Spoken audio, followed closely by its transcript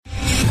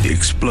The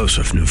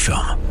explosive new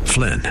film,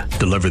 Flynn,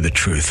 deliver the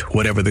truth,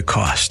 whatever the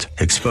cost,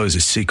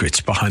 exposes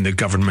secrets behind the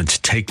government's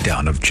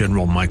takedown of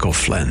General Michael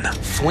Flynn.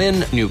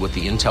 Flynn knew what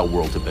the intel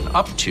world had been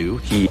up to.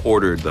 He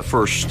ordered the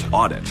first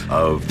audit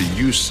of the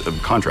use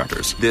of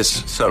contractors.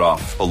 This set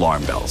off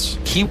alarm bells.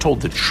 He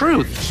told the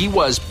truth. He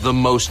was the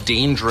most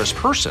dangerous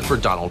person for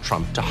Donald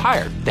Trump to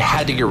hire. They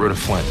had to get rid of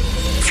Flynn.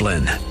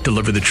 Flynn,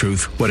 deliver the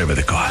truth, whatever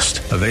the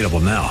cost. Available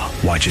now.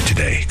 Watch it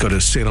today. Go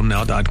to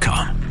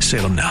salemnow.com.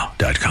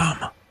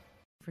 salemnow.com.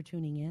 For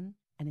tuning in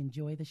and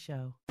enjoy the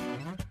show.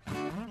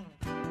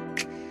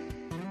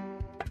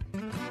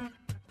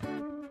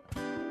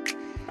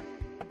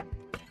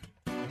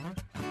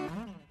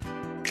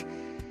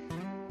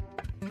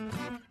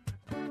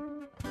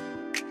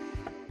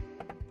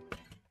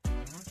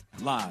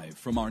 Live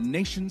from our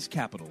nation's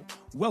capital,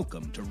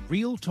 welcome to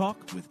Real Talk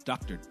with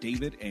Dr.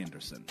 David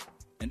Anderson.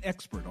 An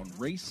expert on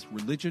race,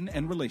 religion,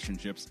 and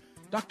relationships,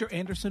 Dr.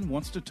 Anderson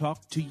wants to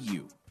talk to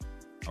you.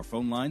 Our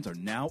phone lines are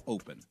now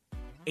open.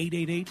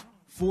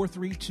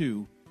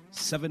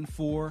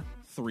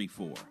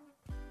 888-432-7434.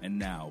 And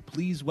now,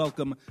 please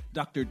welcome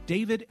Dr.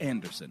 David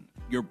Anderson,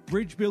 your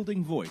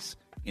bridge-building voice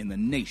in the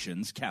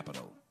nation's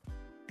capital.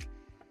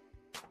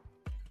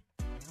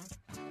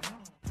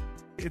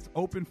 It's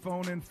Open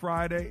Phone In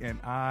Friday, and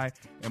I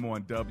am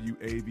on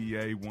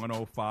WAVA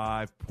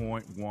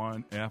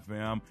 105.1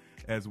 FM,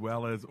 as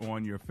well as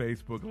on your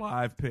Facebook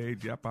Live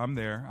page. Yep, I'm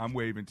there. I'm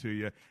waving to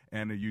you.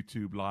 And the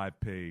YouTube Live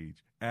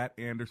page. At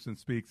Anderson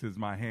Speaks is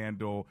my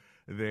handle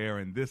there,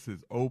 and this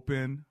is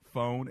Open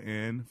Phone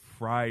In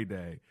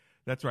Friday.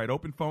 That's right,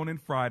 Open Phone In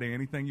Friday.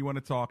 Anything you want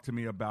to talk to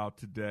me about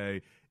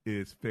today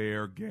is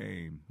fair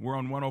game. We're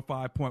on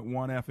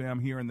 105.1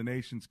 FM here in the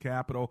nation's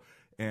capital,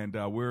 and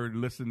we're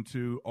listened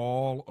to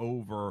all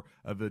over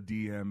the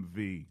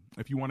DMV.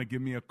 If you want to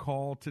give me a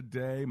call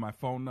today, my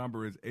phone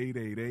number is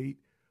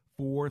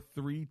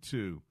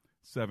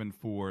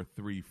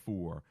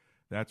 888-432-7434.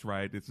 That's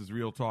right. This is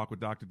Real Talk with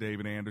Dr.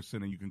 David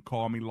Anderson, and you can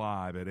call me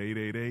live at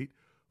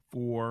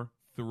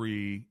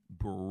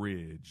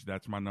 888-43-BRIDGE.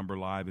 That's my number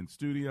live in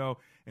studio.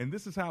 And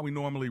this is how we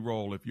normally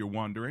roll, if you're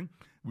wondering.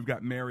 We've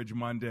got Marriage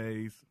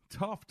Mondays,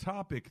 Tough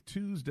Topic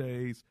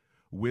Tuesdays,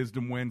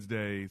 Wisdom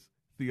Wednesdays,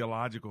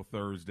 Theological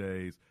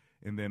Thursdays,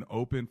 and then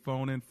Open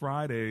Phone In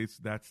Fridays.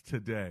 That's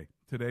today.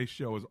 Today's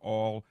show is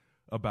all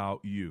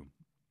about you.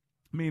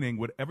 Meaning,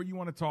 whatever you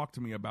want to talk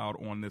to me about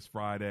on this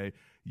Friday,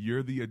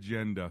 you're the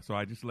agenda. So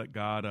I just let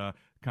God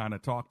kind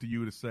of talk to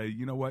you to say,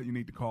 you know what, you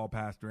need to call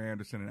Pastor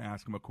Anderson and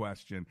ask him a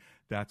question.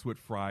 That's what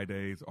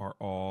Fridays are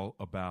all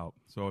about.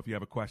 So if you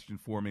have a question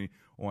for me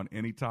on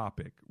any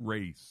topic,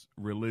 race,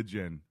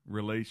 religion,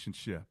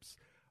 relationships,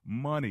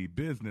 money,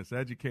 business,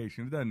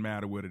 education, it doesn't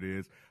matter what it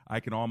is. I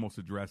can almost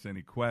address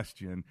any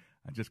question.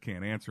 I just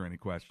can't answer any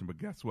question. But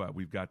guess what?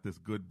 We've got this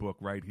good book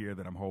right here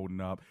that I'm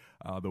holding up,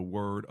 the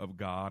Word of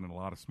God, and a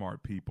lot of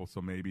smart people. So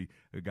maybe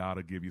God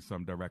will give you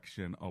some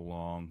direction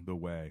along the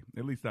way.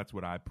 At least that's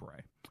what I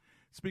pray.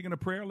 Speaking of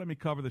prayer, let me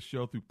cover the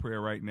show through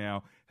prayer right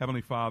now.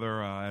 Heavenly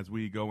Father, as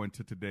we go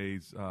into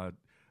today's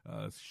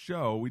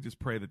show, we just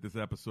pray that this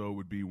episode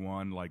would be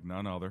one like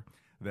none other,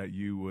 that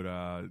you would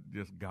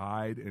just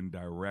guide and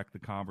direct the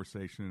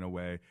conversation in a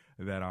way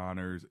that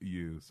honors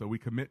you. So we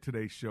commit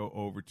today's show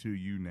over to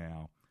you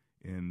now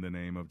in the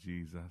name of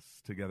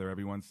Jesus. Together,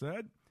 everyone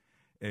said,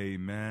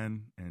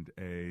 amen and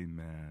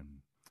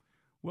amen.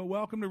 Well,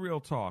 welcome to Real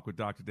Talk with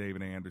Dr.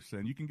 David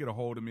Anderson. You can get a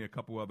hold of me a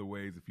couple other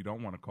ways if you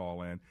don't want to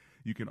call in.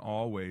 You can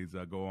always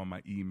go on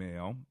my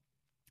email.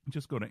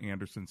 Just go to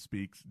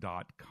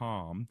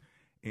andersonspeaks.com,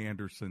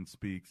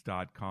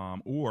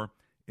 andersonspeaks.com, or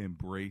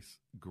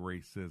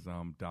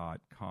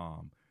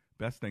embracegracism.com.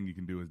 Best thing you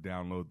can do is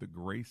download the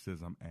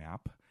Gracism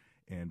app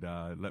and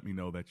let me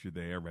know that you're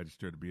there,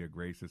 register to be a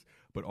Gracist.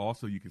 But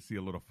also you can see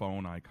a little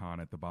phone icon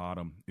at the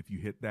bottom. If you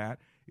hit that,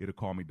 it'll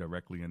call me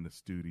directly in the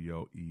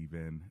studio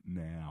even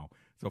now.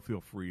 So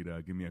feel free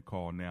to give me a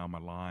call now. My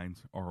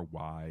lines are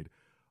wide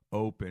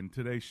open.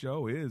 Today's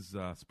show is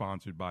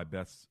sponsored by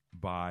Best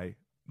Buy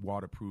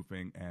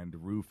Waterproofing and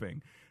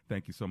Roofing.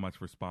 Thank you so much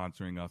for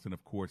sponsoring us. And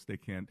of course, they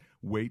can't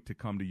wait to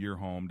come to your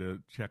home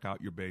to check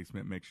out your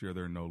basement, make sure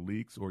there are no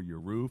leaks or your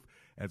roof,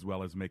 as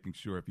well as making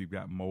sure if you've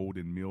got mold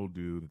and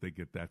mildew that they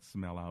get that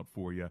smell out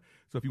for you.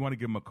 So if you want to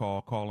give them a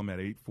call them at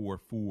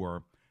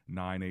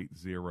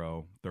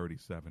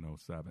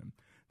 844-980-3707.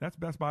 That's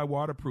Best Buy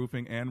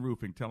Waterproofing and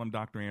Roofing. Tell them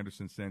Dr.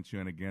 Anderson sent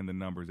you. And again, the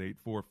number is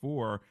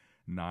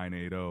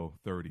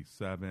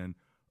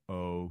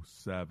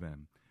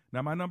 844-980-3707.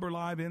 Now, my number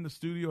live in the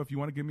studio, if you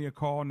want to give me a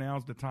call,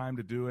 now's the time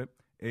to do it,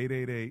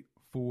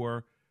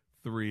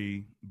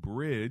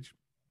 888-43-BRIDGE.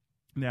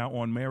 Now,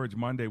 on Marriage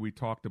Monday, we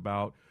talked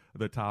about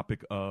the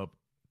topic of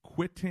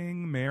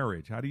quitting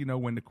marriage. How do you know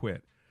when to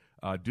quit?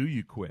 Do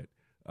you quit?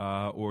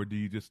 Or do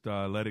you just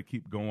let it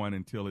keep going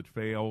until it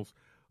fails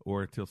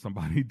or until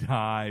somebody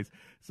dies?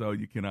 So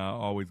you can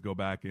always go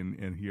back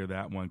and hear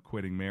that one,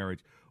 quitting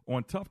marriage.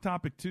 On Tough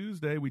Topic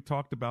Tuesday, we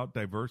talked about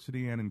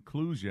diversity and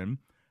inclusion.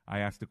 I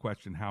asked the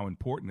question, how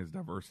important is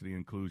diversity,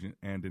 inclusion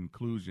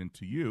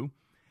to you?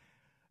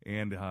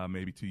 and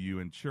maybe to you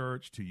in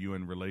church, to you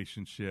in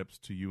relationships,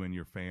 to you and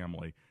your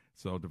family.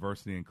 So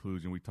diversity and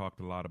inclusion, we talked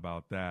a lot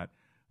about that.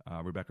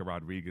 Rebecca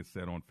Rodriguez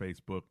said on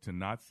Facebook, to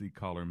not see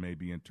color may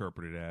be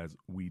interpreted as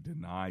we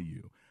deny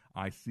you.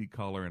 I see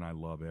color and I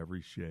love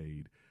every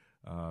shade.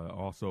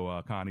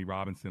 Also, Connie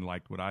Robinson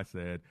liked what I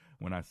said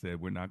when I said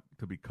we're not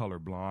to be color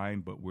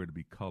blind, but we're to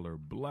be color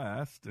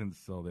blessed. And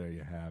so there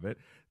you have it.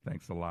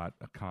 Thanks a lot,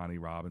 Connie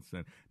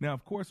Robinson. Now,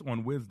 of course,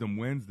 on Wisdom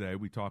Wednesday,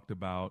 we talked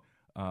about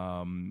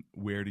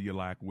where do you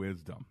lack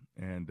wisdom?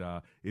 And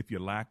if you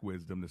lack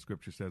wisdom, the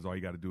scripture says all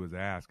you got to do is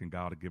ask, and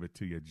God will give it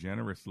to you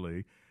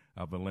generously.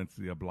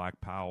 Valencia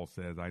Black Powell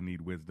says, I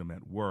need wisdom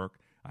at work.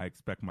 I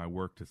expect my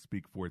work to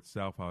speak for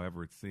itself.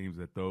 However, it seems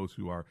that those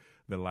who are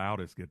the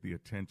loudest get the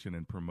attention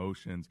and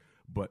promotions,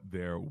 but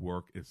their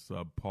work is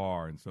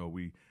subpar. And so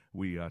we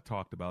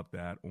talked about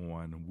that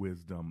on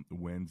Wisdom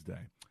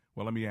Wednesday.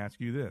 Well, let me ask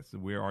you this.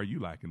 Where are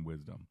you lacking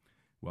wisdom?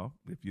 Well,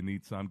 if you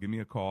need some, give me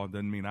a call. It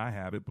doesn't mean I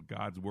have it, but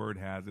God's word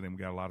has it, and we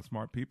got a lot of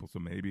smart people. So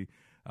maybe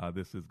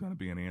this is going to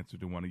be an answer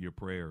to one of your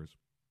prayers.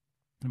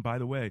 And by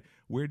the way,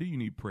 where do you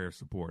need prayer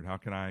support? How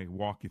can I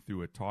walk you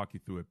through it, talk you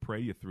through it,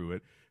 pray you through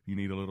it? If you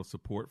need a little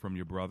support from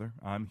your brother,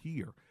 I'm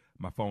here.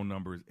 My phone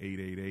number is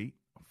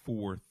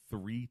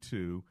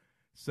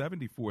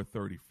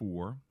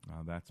 888-432-7434.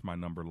 That's my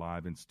number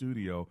live in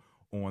studio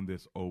on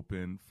this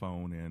open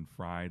phone-in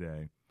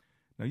Friday.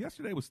 Now,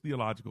 yesterday was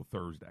Theological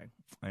Thursday,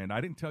 and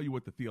I didn't tell you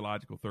what the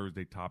Theological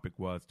Thursday topic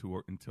was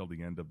until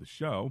the end of the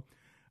show,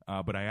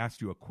 but I asked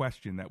you a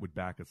question that would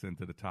back us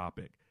into the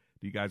topic.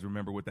 Do you guys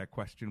remember what that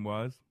question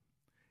was?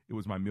 It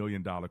was my $1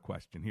 million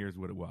question. Here's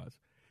what it was.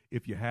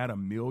 If you had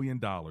 $1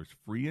 million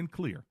free and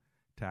clear,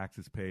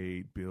 taxes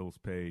paid, bills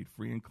paid,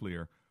 free and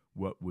clear,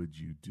 what would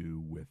you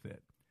do with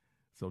it?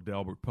 So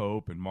Delbert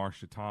Pope and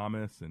Marcia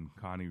Thomas and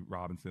Connie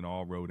Robinson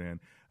all wrote in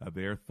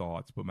their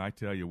thoughts. But I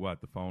tell you what,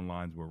 the phone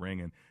lines were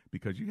ringing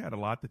because you had a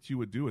lot that you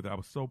would do with it. I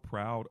was so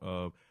proud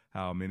of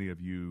how many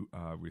of you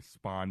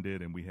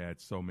responded, and we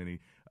had so many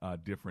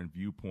different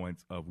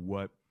viewpoints of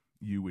what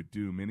you would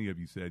do. Many of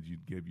you said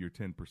you'd give your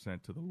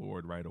 10% to the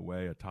Lord right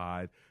away, a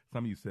tithe.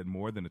 Some of you said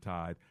more than a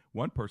tithe.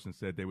 One person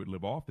said they would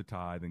live off the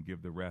tithe and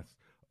give the rest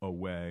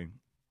away.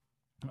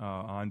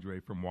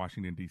 Andre from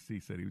Washington, D.C.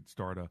 said he would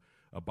start a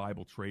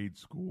Bible trade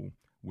school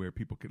where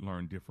people could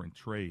learn different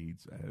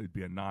trades. It would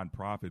be a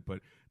nonprofit, but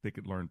they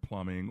could learn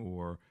plumbing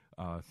or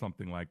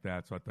something like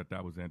that. So I thought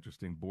that was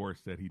interesting. Boris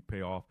said he'd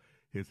pay off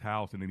his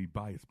house and then he'd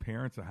buy his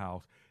parents a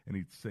house and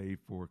he'd save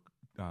for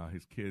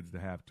his kids to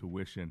have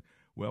tuition.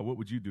 Well, what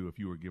would you do if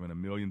you were given $1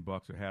 million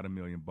or had $1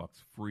 million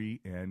free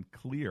and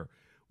clear?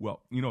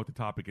 Well, you know what the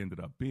topic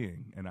ended up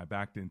being, and I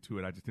backed into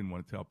it. I just didn't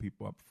want to tell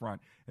people up front,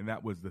 and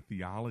that was the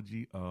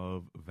theology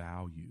of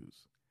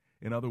values.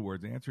 In other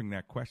words, answering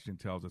that question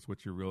tells us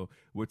what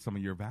some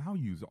of your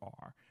values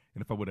are.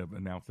 And if I would have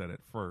announced that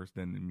at first,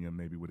 then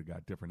maybe would have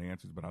got different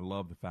answers. But I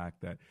love the fact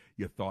that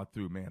you thought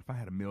through, man, if I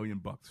had $1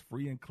 million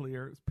free and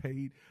clear, it's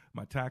paid,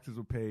 my taxes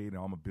were paid, and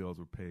all my bills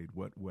were paid,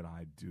 what would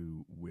I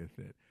do with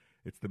it?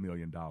 It's the $1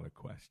 million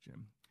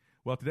question.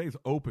 Well, today's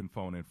open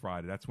phone-in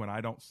Friday. That's when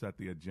I don't set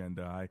the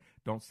agenda. I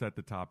don't set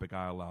the topic.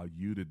 I allow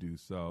you to do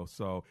so.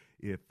 So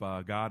if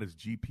God is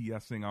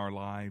GPSing our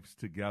lives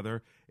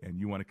together and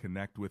you want to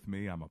connect with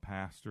me, I'm a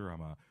pastor,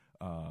 I'm a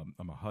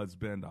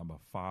husband, I'm a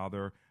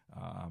father,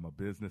 I'm a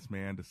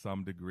businessman to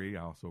some degree.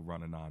 I also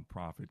run a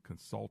nonprofit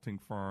consulting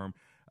firm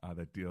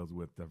that deals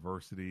with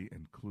diversity,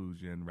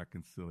 inclusion,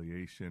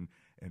 reconciliation,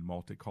 and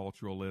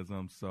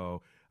multiculturalism.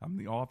 So I'm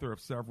the author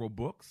of several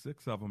books,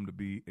 6 of them to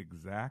be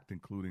exact,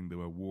 including the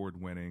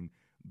award-winning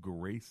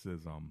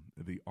Gracism,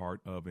 The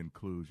Art of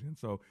Inclusion.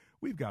 So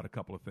we've got a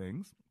couple of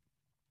things.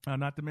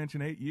 Not to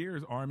mention 8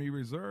 years Army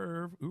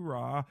Reserve,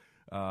 hoorah,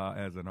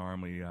 as an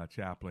Army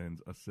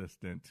chaplain's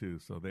assistant too.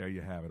 So there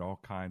you have it, all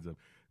kinds of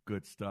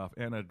good stuff,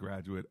 and a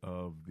graduate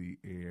of the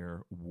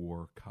Air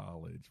War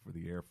College for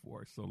the Air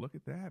Force. So look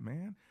at that,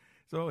 man.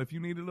 So if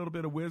you need a little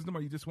bit of wisdom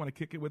or you just want to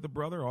kick it with a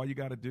brother, all you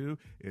got to do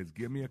is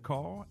give me a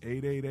call,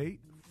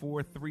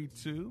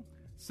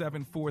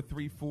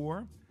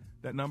 888-432-7434.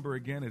 That number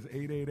again is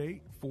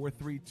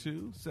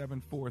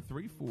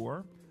 888-432-7434.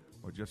 Or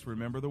just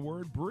remember the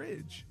word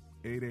bridge,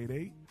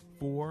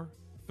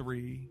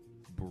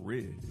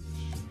 888-43-BRIDGE.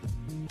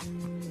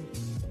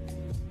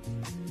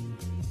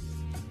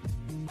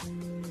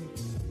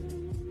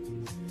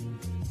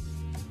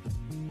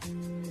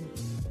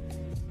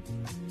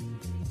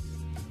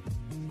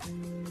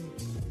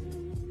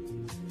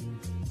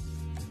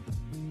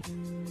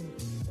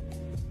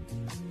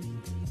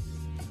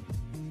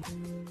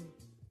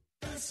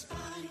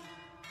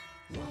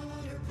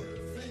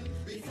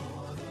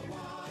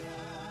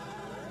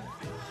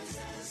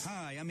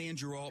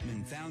 Andrew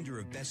Altman, founder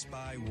of Best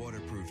Buy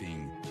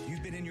Waterproofing.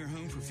 You've been in your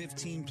home for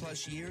 15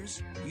 plus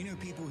years. You know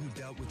people who've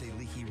dealt with a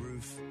leaky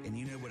roof, and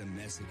you know what a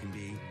mess it can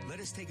be.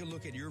 Let us take a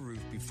look at your roof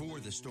before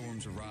the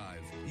storms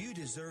arrive. You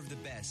deserve the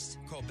best.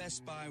 Call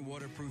Best Buy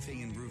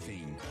Waterproofing and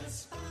Roofing.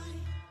 Best Buy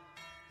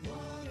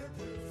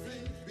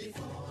Waterproofing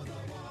before the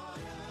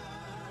water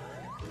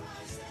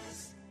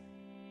rises.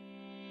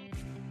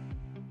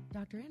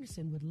 Dr.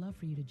 Anderson would love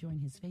for you to join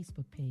his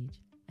Facebook page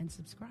and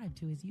subscribe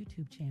to his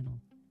YouTube channel.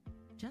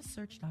 Just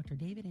search Dr.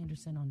 David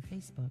Anderson on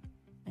Facebook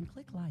and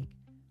click like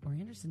or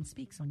Anderson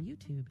Speaks on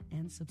YouTube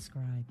and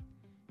subscribe.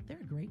 They're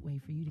a great way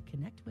for you to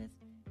connect with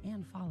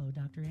and follow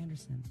Dr.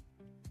 Anderson.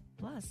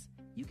 Plus,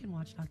 you can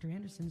watch Dr.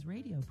 Anderson's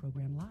radio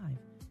program live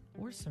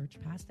or search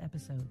past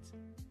episodes.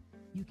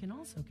 You can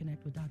also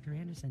connect with Dr.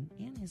 Anderson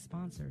and his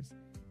sponsors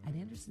at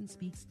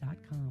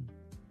AndersonSpeaks.com.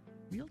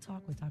 Real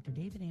Talk with Dr.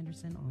 David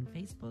Anderson on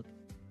Facebook,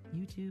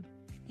 YouTube,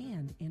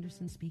 and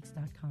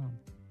AndersonSpeaks.com.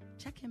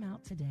 Check him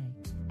out today.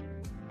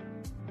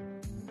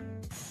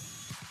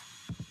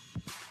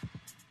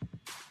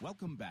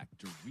 Welcome back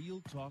to Real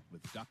Talk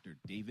with Dr.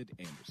 David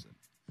Anderson.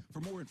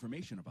 For more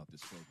information about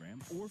this program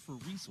or for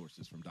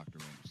resources from Dr.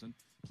 Anderson,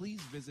 please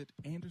visit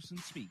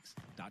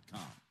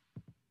AndersonSpeaks.com.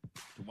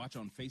 To watch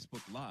on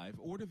Facebook Live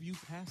or to view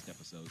past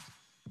episodes,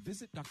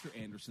 visit Dr.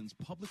 Anderson's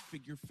public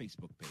figure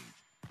Facebook page.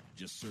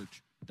 Just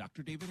search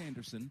Dr. David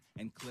Anderson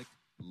and click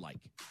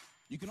like.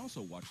 You can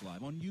also watch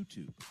live on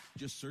YouTube.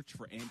 Just search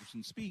for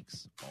Anderson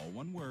Speaks, all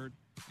one word,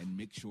 and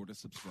make sure to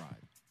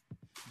subscribe.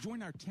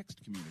 Join our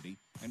text community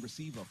and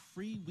receive a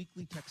free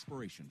weekly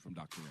textpiration from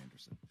Dr.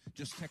 Anderson.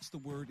 Just text the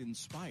word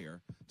INSPIRE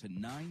to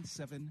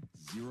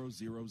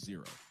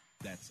 97000.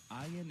 That's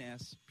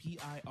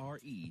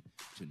INSPIRE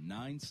to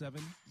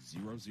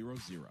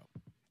 97000.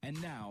 And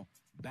now,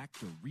 back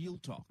to Real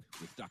Talk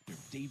with Dr.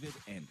 David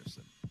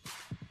Anderson.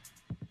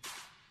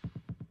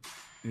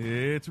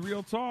 It's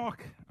Real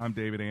Talk. I'm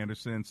David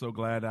Anderson. So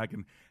glad I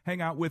can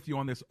hang out with you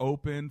on this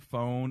open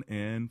phone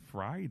in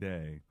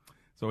Friday.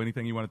 So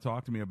anything you want to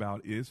talk to me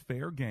about is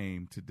fair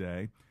game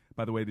today.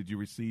 By the way, did you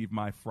receive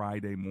my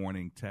Friday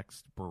morning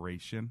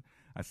textpiration?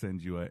 I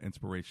send you an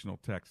inspirational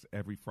text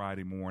every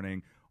Friday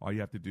morning. All you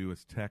have to do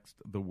is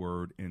text the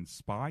word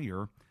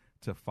INSPIRE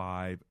to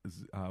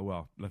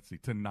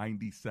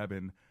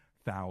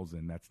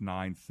 97,000. That's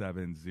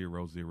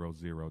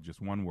 97000.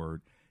 Just one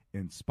word,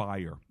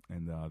 INSPIRE,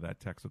 and that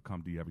text will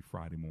come to you every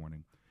Friday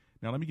morning.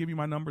 Now, let me give you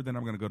my number, then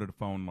I'm going to go to the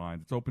phone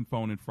lines. It's open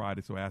phone in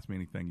Friday, so ask me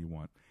anything you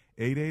want.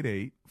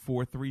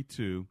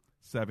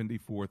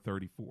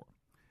 888-432-7434.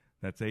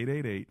 That's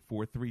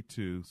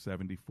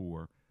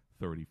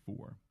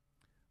 888-432-7434.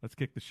 Let's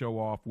kick the show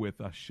off with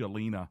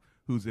Shalina,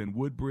 who's in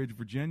Woodbridge,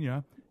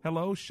 Virginia.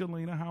 Hello,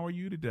 Shalina. How are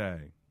you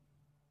today?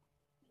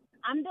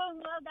 I'm doing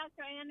well,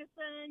 Dr.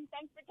 Anderson.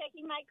 Thanks for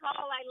taking my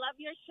call. I love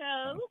your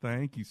show.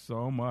 Thank you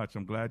so much.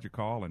 I'm glad you're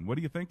calling. What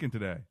are you thinking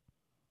today?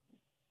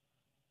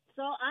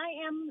 So I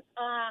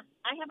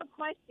have a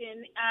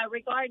question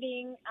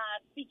regarding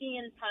speaking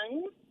in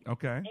tongues.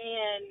 Okay.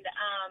 And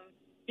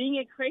being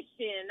a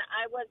Christian,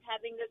 I was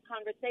having this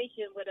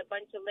conversation with a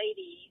bunch of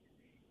ladies,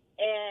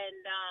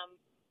 and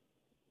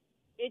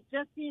it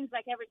just seems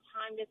like every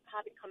time this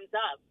topic comes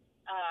up,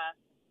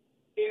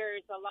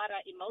 there's a lot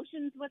of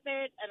emotions with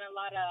it and a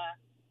lot of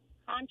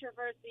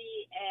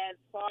controversy as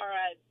far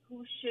as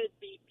who should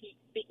be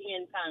speaking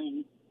in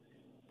tongues.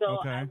 So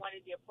I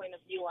wanted your point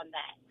of view on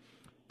that.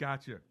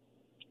 Gotcha.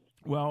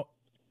 Well,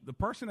 the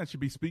person that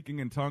should be speaking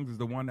in tongues is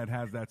the one that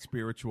has that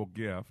spiritual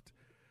gift.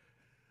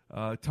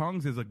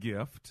 Tongues is a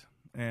gift,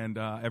 and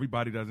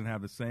everybody doesn't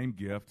have the same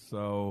gift,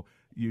 so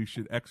you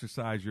should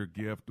exercise your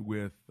gift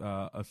with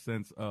a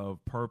sense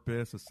of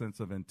purpose, a sense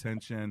of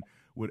intention,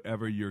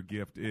 whatever your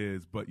gift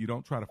is, but you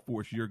don't try to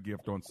force your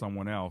gift on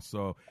someone else.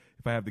 So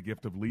if I have the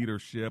gift of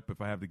leadership,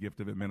 if I have the gift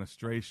of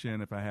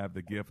administration, if I have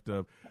the gift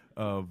of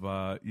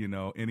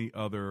any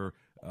other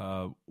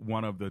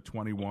one of the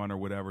 21 or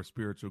whatever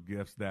spiritual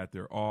gifts that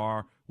there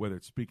are, whether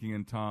it's speaking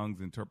in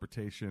tongues,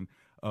 interpretation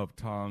of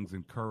tongues,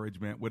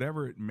 encouragement,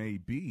 whatever it may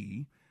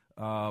be,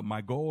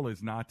 my goal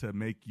is not to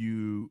make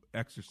you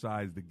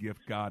exercise the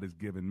gift God has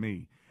given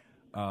me.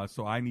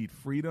 So I need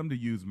freedom to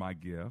use my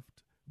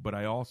gift, but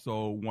I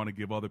also want to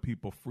give other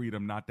people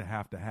freedom not to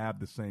have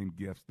the same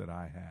gifts that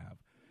I have.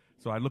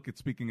 So I look at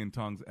speaking in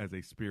tongues as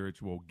a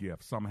spiritual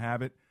gift. Some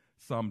have it,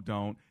 some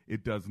don't.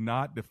 It does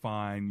not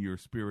define your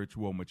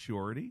spiritual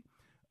maturity.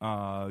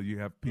 You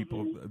have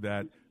people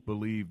that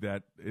believe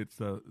that it's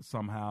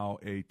somehow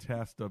a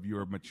test of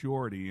your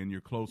maturity and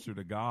you're closer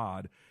to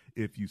God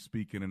if you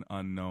speak in an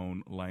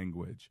unknown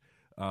language.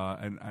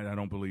 And I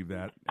don't believe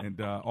that.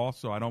 And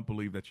also, I don't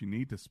believe that you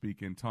need to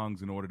speak in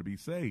tongues in order to be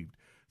saved.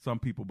 Some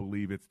people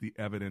believe it's the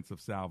evidence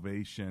of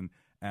salvation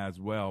as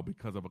well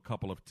because of a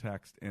couple of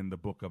texts in the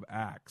book of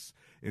Acts.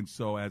 And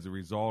so as a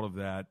result of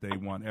that, they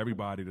want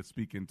everybody to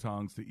speak in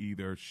tongues to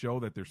either show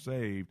that they're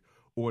saved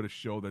or to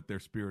show that they're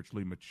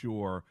spiritually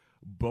mature.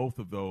 Both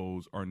of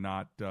those are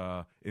not,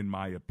 in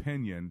my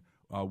opinion,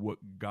 what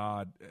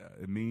God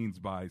means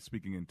by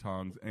speaking in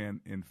tongues.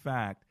 And in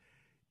fact,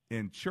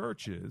 in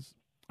churches,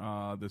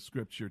 the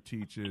scripture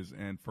teaches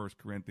in 1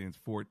 Corinthians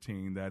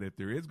 14 that if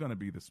there is going to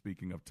be the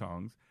speaking of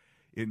tongues,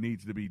 it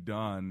needs to be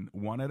done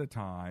one at a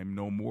time,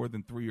 no more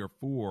than 3 or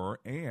 4,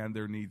 and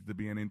there needs to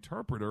be an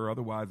interpreter,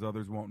 otherwise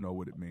others won't know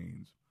what it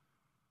means.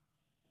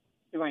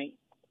 Right.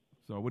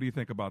 So what do you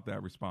think about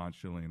that response,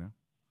 Shalina?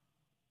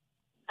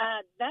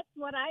 That's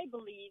what I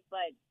believe,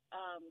 but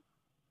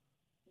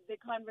the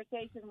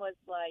conversation was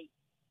like,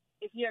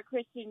 if you're a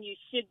Christian, you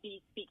should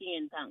be speaking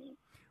in tongues.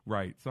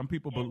 Right. Some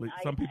people believe.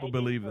 Some people I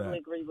believe totally that.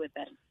 agree with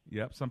that.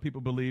 Yep. Some people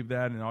believe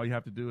that, and all you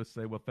have to do is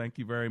say, "Well, thank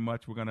you very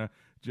much. We're going to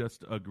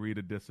just agree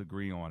to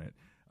disagree on it."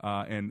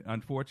 And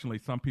unfortunately,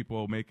 some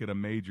people make it a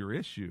major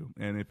issue.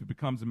 And if it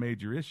becomes a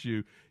major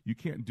issue, you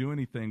can't do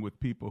anything with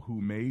people who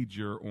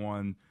major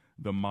on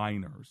the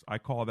minors. I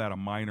call that a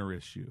minor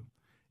issue.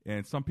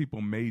 And some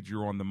people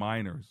major on the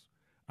minors.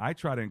 I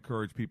try to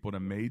encourage people to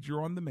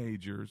major on the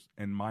majors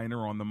and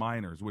minor on the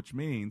minors, which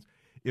means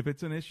if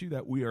it's an issue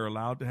that we are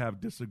allowed to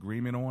have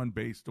disagreement on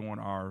based on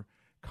our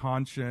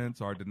conscience,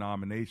 our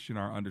denomination,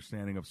 our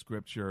understanding of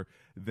Scripture,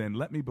 then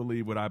let me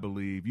believe what I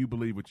believe, you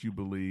believe what you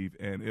believe,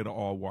 and it'll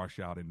all wash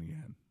out in the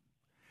end.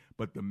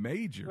 But the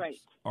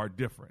majors are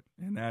different,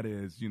 and that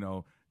is,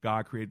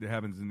 God created the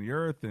heavens and the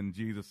earth, and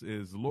Jesus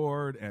is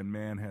Lord, and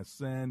man has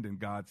sinned, and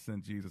God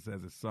sent Jesus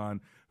as his son,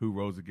 who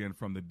rose again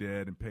from the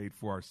dead and paid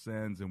for our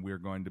sins, and we're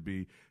going to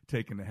be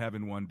taken to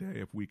heaven one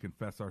day if we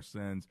confess our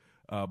sins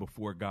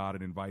before God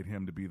and invite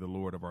him to be the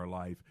Lord of our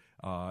life,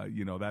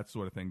 that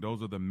sort of thing.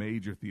 Those are the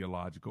major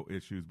theological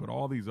issues, but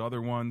all these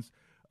other ones,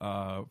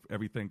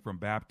 everything from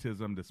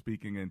baptism to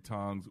speaking in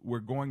tongues, we're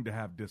going to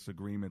have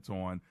disagreements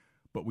on,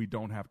 but we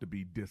don't have to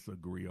be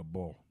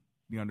disagreeable.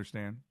 You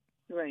understand?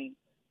 Right.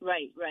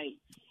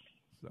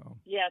 So.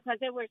 Yeah, because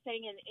they were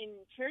saying in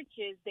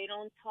churches, they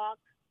don't talk,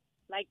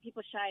 like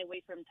people shy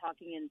away from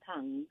talking in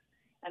tongues.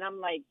 And I'm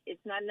like,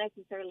 it's not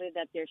necessarily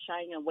that they're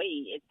shying away.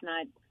 It's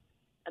not,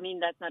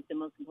 that's not the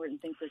most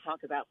important thing to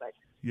talk about. But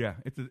yeah,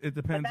 it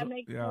depends. But that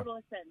makes total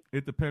sense.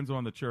 It depends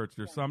on the church.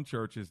 There's some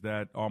churches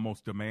that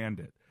almost demand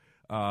it.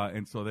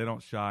 And so they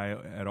don't shy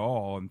at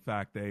all. In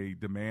fact, they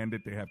demand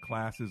it. They have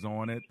classes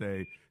on it.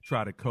 They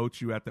try to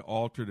coach you at the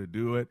altar to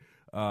do it,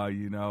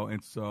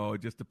 and so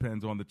it just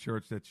depends on the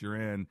church that you're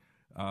in.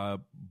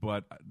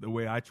 But the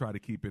way I try to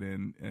keep it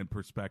in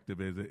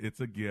perspective is it's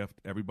a gift.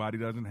 Everybody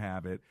doesn't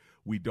have it.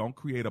 We don't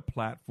create a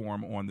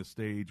platform on the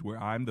stage where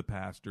I'm the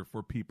pastor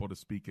for people to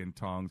speak in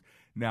tongues.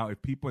 Now,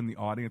 if people in the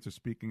audience are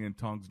speaking in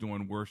tongues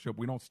during worship,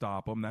 we don't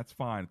stop them. That's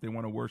fine. If they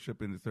want to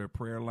worship and it's their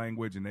prayer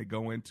language and they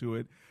go into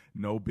it,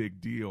 no big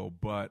deal.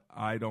 But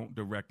I don't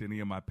direct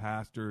any of my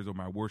pastors or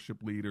my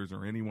worship leaders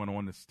or anyone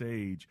on the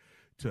stage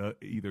to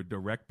either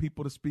direct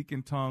people to speak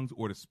in tongues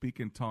or to speak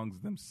in tongues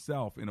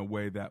themselves in a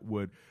way that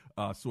would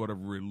sort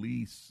of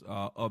release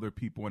other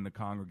people in the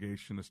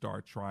congregation to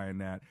start trying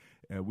that.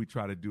 We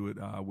try to do it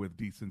with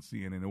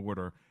decency and in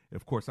order.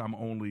 Of course, I'm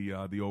only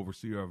the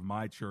overseer of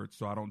my church,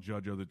 so I don't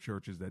judge other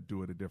churches that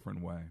do it a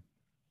different way.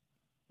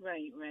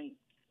 Right.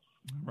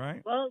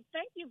 Right. Well,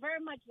 thank you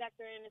very much,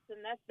 Dr.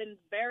 Anderson. That's been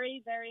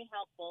very, very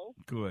helpful.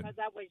 Good. Because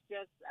I was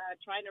just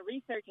trying to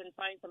research and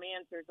find some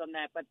answers on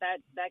that, but that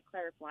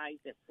clarifies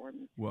it for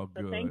me. Well,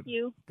 so good. Thank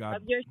you.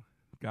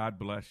 God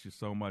bless you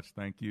so much.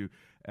 Thank you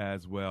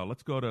as well.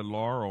 Let's go to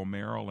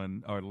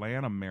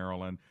Atlanta,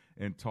 Maryland,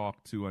 and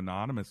talk to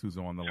Anonymous, who's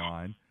on the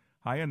line.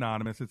 Hi,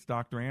 Anonymous. It's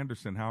Dr.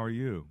 Anderson. How are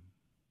you?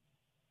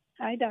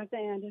 Hi, Dr.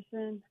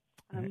 Anderson.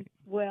 I'm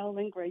well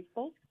and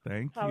grateful.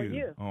 Thank you. How are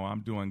you? Oh, I'm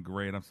doing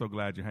great. I'm so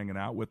glad you're hanging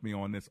out with me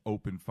on this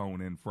open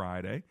phone-in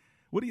Friday.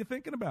 What are you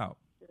thinking about?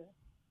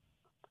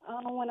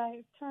 When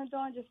I turned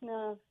on just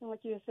now, it seemed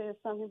like you said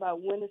something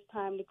about when it's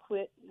time to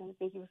quit. And I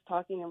think you was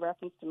talking in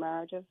reference to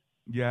marriages.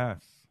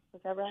 Yes. Is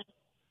that right?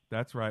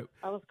 That's right.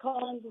 I was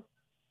calling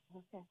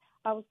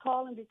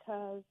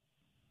because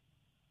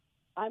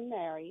I'm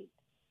married,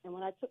 and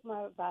when I took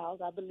my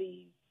vows, I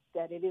believe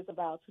that it is a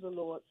vow to the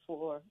Lord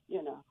for,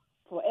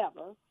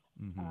 forever.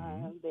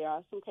 Mm-hmm. There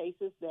are some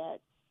cases that,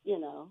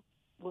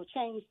 will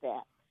change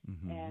that.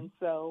 Mm-hmm. And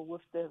so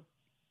with the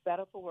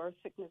better for worse,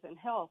 sickness and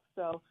health.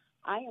 So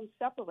I am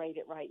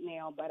separated right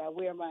now, but I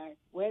wear my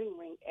wedding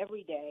ring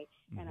every day,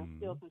 and I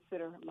still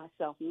consider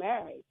myself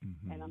married.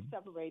 Mm-hmm. And I'm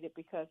separated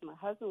because my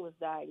husband was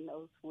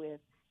diagnosed with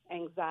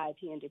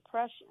anxiety and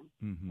depression,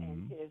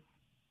 and his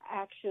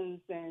actions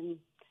and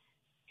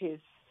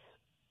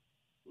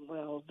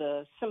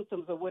the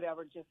symptoms or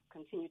whatever just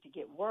continued to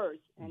get worse,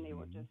 and they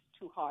were just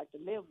too hard to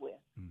live with.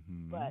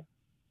 But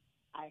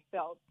I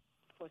felt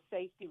for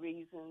safety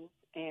reasons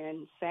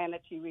and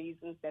sanity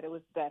reasons that it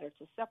was better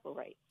to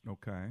separate.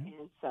 Okay.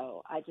 And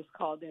so I just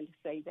called in to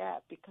say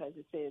that because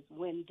it says,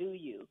 when do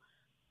you?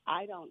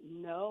 I don't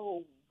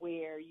know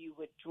where you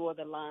would draw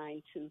the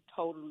line to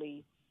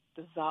totally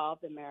dissolve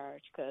the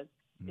marriage because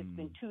it's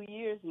been 2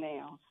 years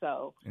now.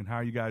 So. And how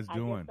are you guys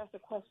doing? I guess that's a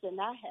question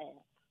I have.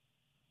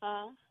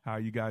 How are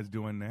you guys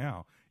doing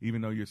now?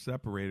 Even though you're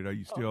separated, are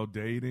you still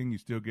dating? You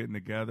still getting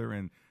together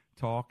and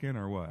talking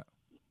or what?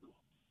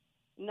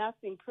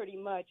 Nothing, pretty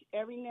much.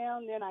 Every now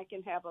and then I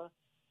can have a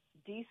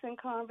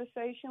decent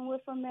conversation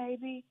with him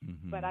maybe,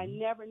 but I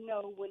never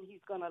know when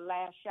he's going to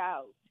lash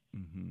out.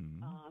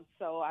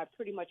 So I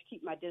pretty much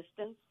keep my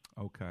distance.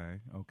 Okay.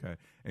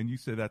 And you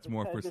said that's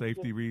more for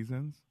safety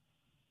reasons?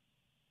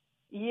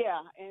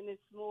 Yeah, and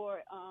it's more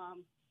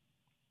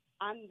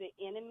I'm the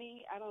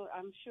enemy.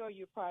 I'm sure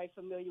you're probably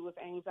familiar with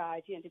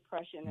anxiety and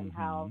depression and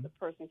how the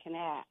person can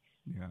act.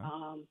 Yeah.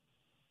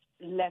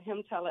 let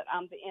him tell it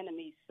I'm the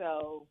enemy.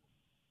 So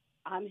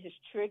I'm his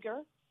trigger.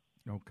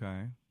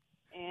 Okay.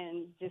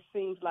 And just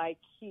seems like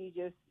he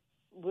just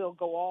will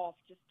go off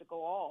just to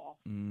go off.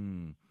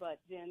 But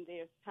then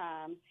there's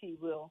times he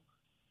will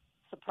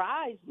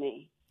surprise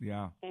me.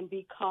 Yeah. And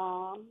be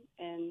calm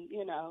and,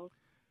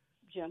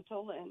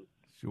 gentle and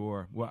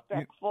sure. Well,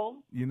 respectful.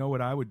 You know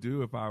what I would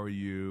do if I were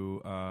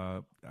you?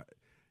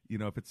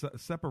 If it's a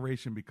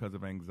separation because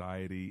of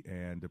anxiety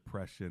and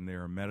depression,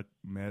 there are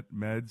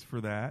meds for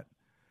that.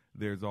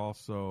 There's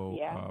also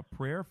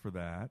prayer for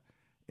that.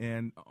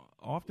 And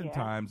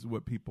oftentimes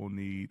what people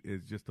need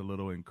is just a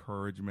little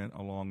encouragement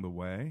along the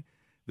way.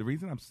 The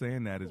reason I'm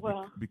saying that is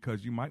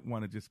because you might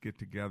want to just get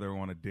together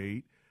on a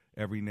date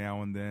every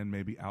now and then,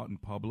 maybe out in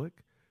public,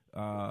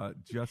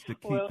 just to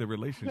keep the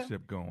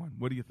relationship going.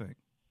 What do you think?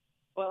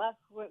 Well,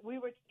 we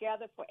were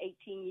together for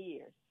 18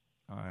 years.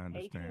 I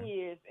understand. 18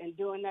 years, and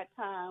during that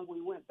time,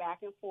 we went back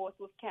and forth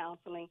with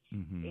counseling.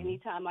 Mm-hmm.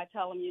 Anytime I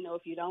tell him,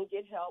 if you don't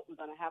get help, we're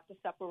going to have to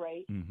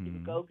separate. Mm-hmm. He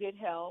would go get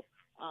help.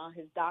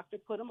 His doctor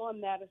put him on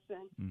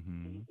medicine.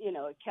 Mm-hmm.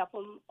 It kept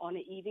him on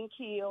an even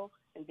keel.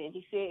 And then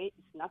he said,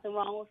 there's nothing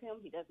wrong with him.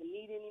 He doesn't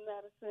need any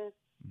medicine.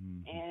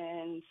 Mm-hmm.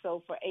 And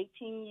so for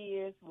 18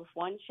 years with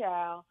one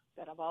child,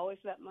 that I've always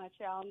let my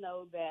child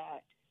know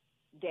that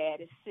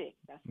Dad is sick.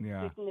 That's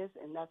a sickness,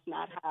 and that's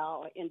not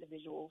how an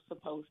individual is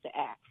supposed to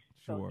act.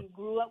 Sure. So he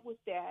grew up with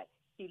that.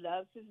 He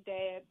loves his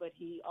dad, but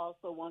he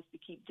also wants to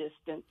keep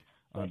distance.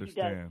 But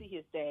Understand. he does see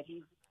his dad.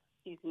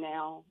 He's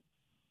now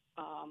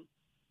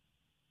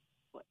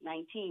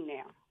 19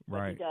 now. But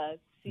right. he does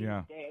see his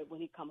dad when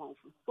he come home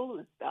from school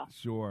and stuff.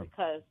 Sure.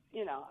 Because,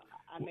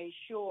 I made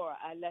sure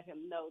I let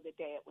him know that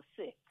Dad was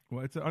sick.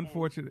 Well, it's an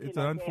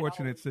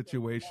unfortunate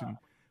situation.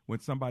 When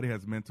somebody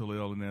has mental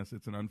illness,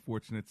 it's an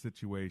unfortunate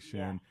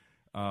situation.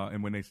 Yeah.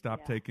 And when they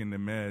stop taking the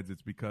meds,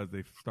 it's because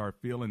they start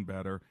feeling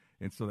better.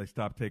 And so they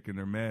stop taking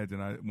their meds.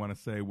 And I want to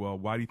say, well,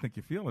 why do you think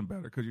you're feeling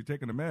better? Because you're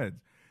taking the meds.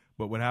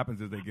 But what happens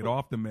is they get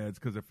off the meds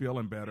because they're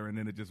feeling better, and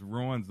then it just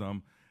ruins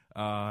them.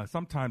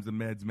 Sometimes the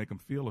meds make them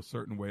feel a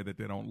certain way that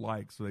they don't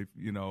like. So they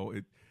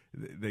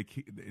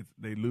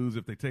lose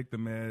if they take the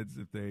meds.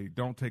 If they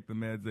don't take the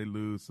meds, they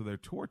lose. So they're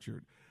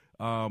tortured.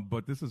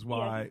 But this is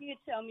why. Yeah, you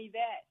tell me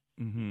that.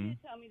 Mm-hmm. You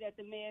tell me that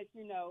the meds,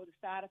 the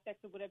side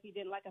effects or whatever he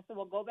didn't like. I said,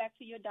 well, go back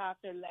to your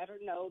doctor, let her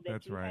know that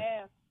That's you right.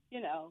 have,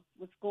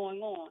 what's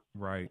going on.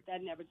 Right. But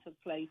that never took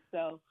place.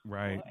 So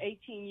right. For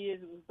 18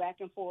 years, it was back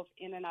and forth,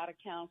 in and out of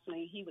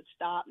counseling. He would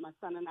stop. My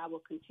son and I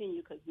will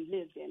continue because we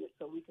lived in it,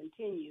 so we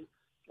continue.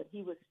 But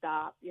he would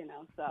stop,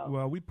 so.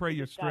 Well, we pray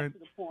your strength.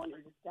 Got to the point where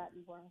it's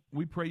gotten worse.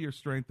 We pray your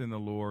strength in the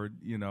Lord,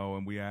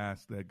 and we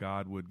ask that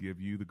God would give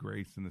you the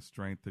grace and the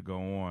strength to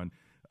go on.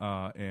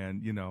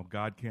 And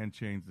God can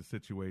change the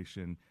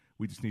situation.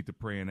 We just need to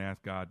pray and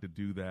ask God to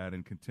do that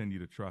and continue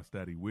to trust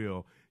that He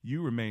will.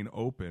 You remain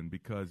open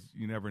because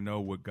you never know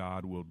what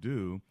God will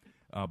do.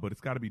 But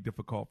it's got to be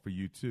difficult for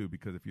you, too,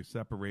 because if you're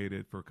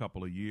separated for a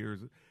couple of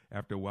years,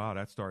 after a while,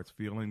 that starts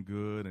feeling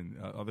good,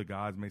 and other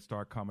guys may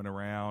start coming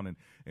around.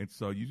 And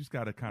so you just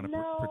got to kind of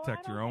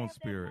protect your own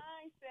spirit.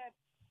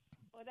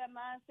 That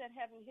mindset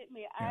haven't hit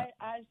me. Yeah.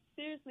 I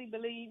seriously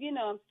believe,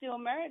 I'm still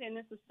married, and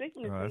it's a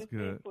sickness. Oh, that's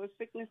good. For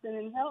sickness and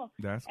in health.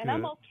 That's and good.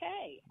 I'm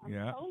okay.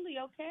 I'm totally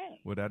okay.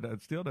 Well, that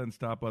still doesn't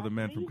stop other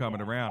men from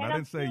coming around. And I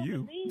didn't say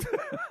you.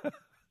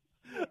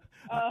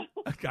 I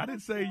didn't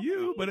say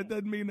you, but it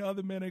doesn't mean the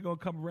other men ain't going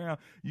to come around.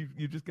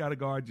 You just got to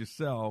guard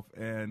yourself,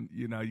 and,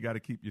 you got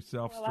to keep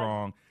yourself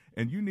strong.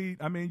 And you need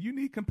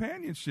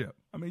companionship.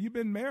 I mean, you've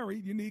been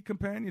married. You need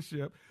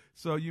companionship.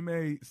 So you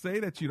may say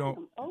that you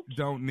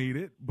don't need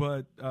it,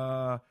 but,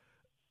 I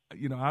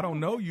don't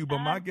know you, but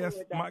my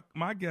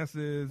guess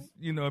is,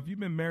 if you've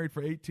been married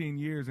for 18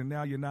 years and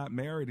now you're not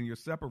married and you're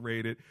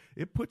separated,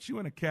 it puts you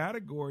in a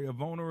category of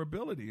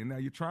vulnerability. And now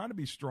you're trying to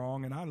be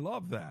strong, and I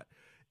love that.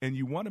 And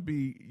you want to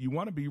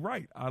be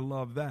right. I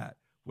love that.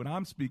 What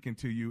I'm speaking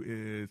to you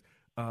is,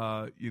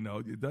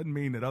 it doesn't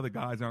mean that other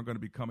guys aren't going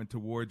to be coming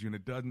towards you, and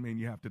it doesn't mean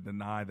you have to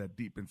deny that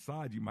deep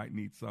inside you might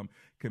need some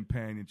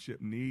companionship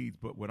needs.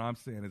 But what I'm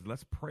saying is,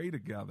 let's pray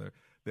together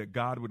that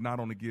God would not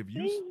only give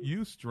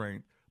you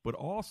strength, but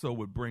also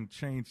would bring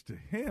change to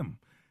him,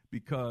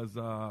 because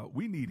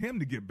we need him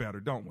to get better,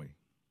 don't we?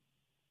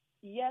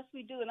 Yes,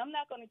 we do. And I'm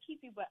not going to keep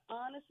you, but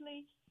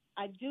honestly,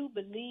 I do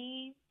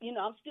believe,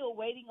 I'm still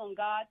waiting on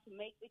God to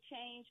make the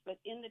change, but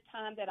in the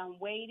time that I'm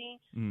waiting,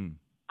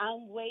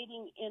 I'm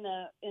waiting in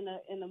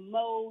a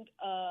mode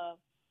of,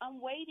 I'm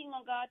waiting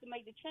on God to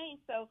make the change.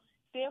 So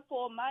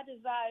therefore, my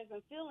desires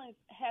and feelings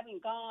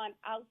haven't gone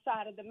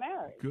outside of the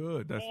marriage.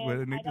 Good. That's where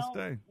they need to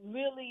stay.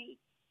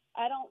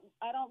 I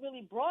don't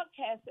really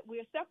broadcast that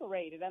we're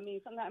separated. I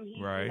mean, sometimes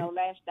he right.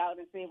 Lashed out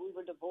and said we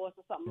were divorced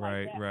or something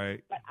right, like that.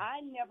 Right. But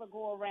I never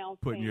go around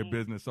putting your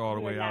business all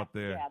the way out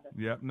there. Together.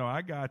 Yep. No,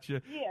 I got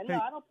you. Yeah. Hey, no,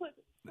 I don't put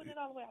it it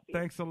all the way up here.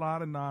 Thanks a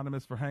lot,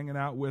 Anonymous, for hanging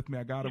out with me.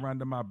 I got to run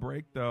to my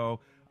break, though.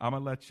 I'm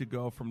going to let you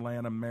go from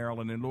Lanham,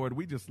 Maryland. And, Lord,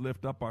 we just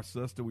lift up our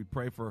sister. We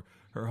pray for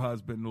her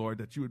husband, Lord,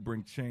 that you would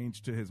bring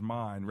change to his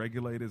mind,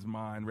 regulate his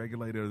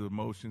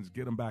emotions,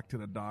 get him back to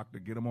the doctor,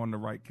 get him on the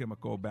right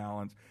chemical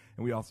balance.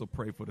 And we also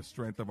pray for the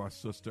strength of our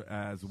sister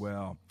as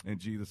well. In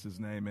Jesus'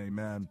 name,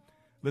 amen.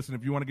 Listen,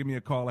 if you want to give me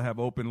a call, I have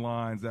open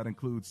lines. That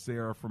includes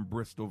Sarah from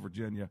Bristol,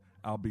 Virginia.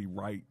 I'll be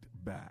right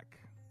back.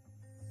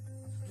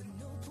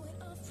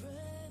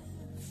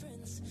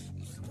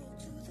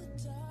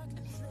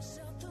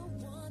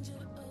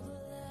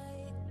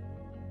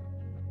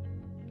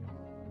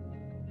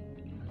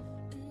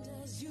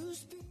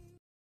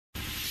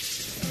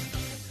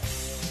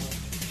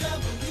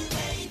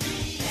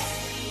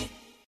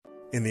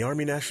 In the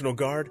Army National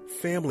Guard,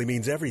 family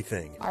means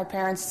everything. Our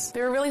parents,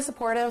 they were really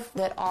supportive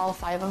that all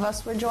 5 of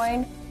us would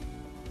join.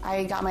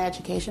 I got my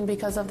education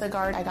because of the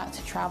Guard. I got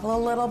to travel a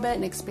little bit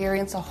and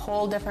experience a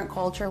whole different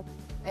culture.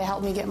 It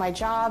helped me get my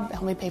job,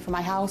 helped me pay for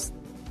my house.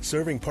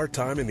 Serving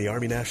part-time in the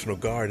Army National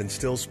Guard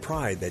instills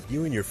pride that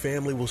you and your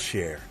family will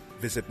share.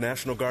 Visit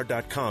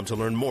NationalGuard.com to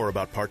learn more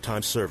about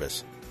part-time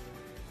service.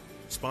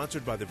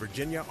 Sponsored by the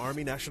Virginia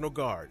Army National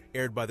Guard.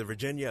 Aired by the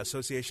Virginia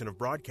Association of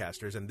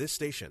Broadcasters and this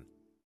station.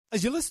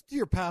 As you listen to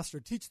your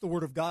pastor teach the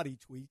Word of God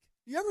each week,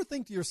 do you ever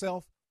think to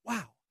yourself,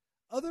 wow,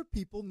 other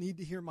people need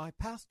to hear my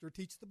pastor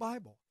teach the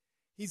Bible?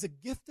 He's a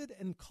gifted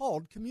and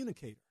called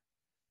communicator.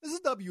 This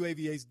is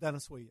WAVA's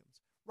Dennis Williams.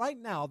 Right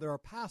now, there are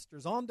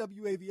pastors on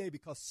WAVA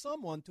because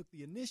someone took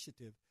the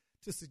initiative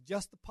to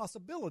suggest the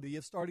possibility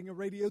of starting a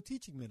radio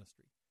teaching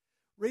ministry.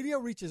 Radio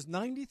reaches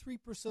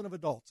 93% of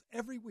adults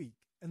every week,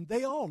 and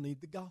they all need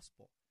the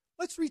gospel.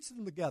 Let's reach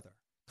them together.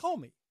 Call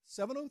me,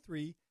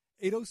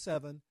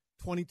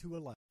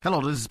 703-807-2211. Hello,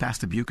 this is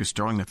Pastor Bucas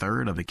Sterling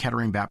III of the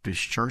Kettering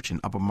Baptist Church in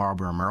Upper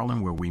Marlboro,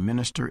 Maryland, where we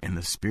minister in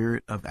the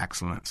spirit of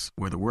excellence,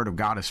 where the Word of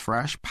God is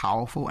fresh,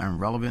 powerful, and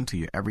relevant to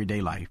your everyday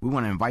life. We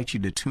want to invite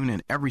you to tune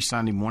in every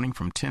Sunday morning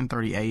from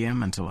 10:30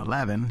 a.m. until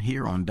 11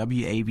 here on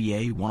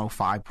WAVA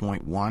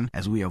 105.1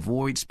 as we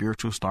avoid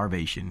spiritual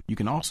starvation. You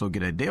can also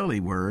get a daily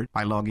word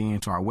by logging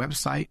into our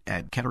website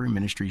at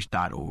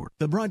ketteringministries.org.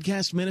 The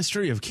broadcast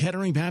ministry of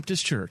Kettering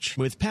Baptist Church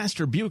with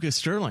Pastor Bucas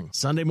Sterling,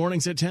 Sunday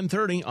mornings at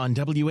 10:30 on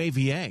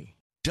WAVA.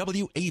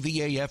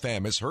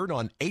 WAVA-FM is heard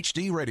on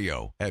HD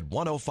Radio at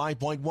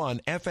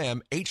 105.1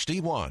 FM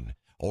HD1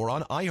 or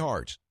on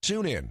iHeart,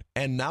 TuneIn,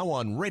 and now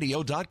on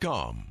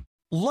radio.com.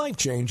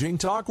 Life-changing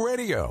talk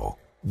radio.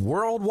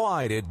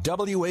 Worldwide at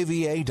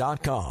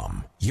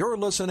WAVA.com. You're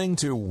listening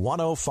to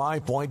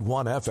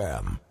 105.1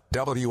 FM.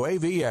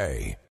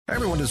 WAVA.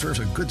 Everyone deserves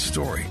a good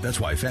story. That's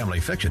why Family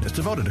Fiction is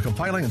devoted to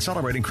compiling and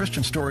celebrating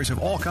Christian stories of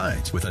all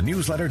kinds with a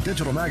newsletter,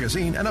 digital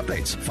magazine, and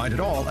updates. Find it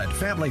all at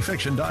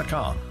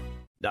FamilyFiction.com.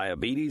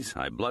 Diabetes,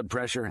 high blood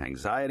pressure,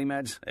 anxiety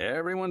meds,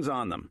 everyone's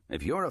on them.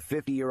 If you're a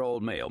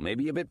 50-year-old male,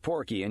 maybe a bit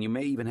porky, and you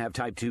may even have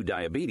type 2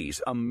 diabetes,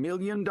 $1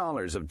 million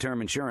of term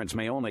insurance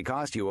may only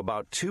cost you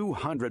about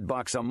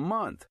 $200 a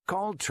month.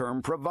 Call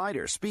Term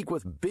Provider. Speak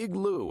with Big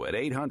Lou at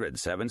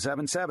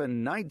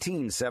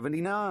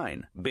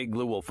 800-777-1979. Big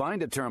Lou will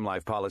find a term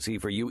life policy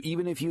for you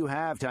even if you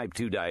have type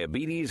 2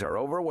 diabetes, are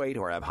overweight,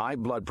 or have high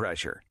blood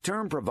pressure.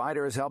 Term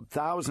Provider has helped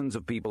thousands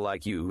of people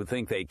like you who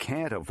think they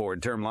can't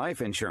afford term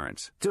life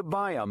insurance. To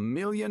buy $1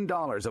 million of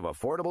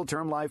affordable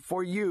term life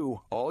for you,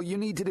 all you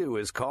need to do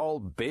is call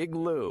Big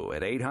Lou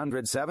at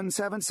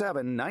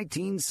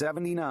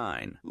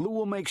 800-777-1979. Lou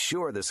will make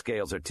sure the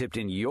scales are tipped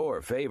in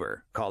your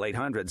favor. Call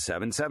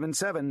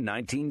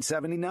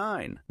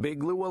 800-777-1979.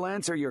 Big Lou will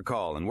answer your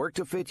call and work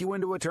to fit you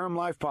into a term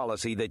life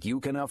policy that you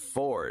can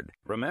afford.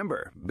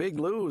 Remember, Big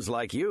Lou's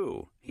like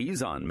you.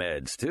 He's on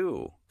meds,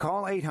 too.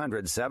 Call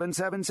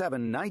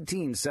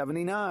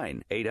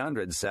 800-777-1979.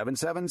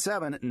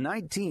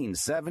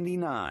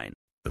 800-777-1979.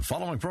 The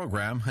following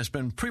program has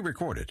been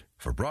pre-recorded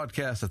for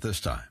broadcast at this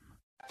time.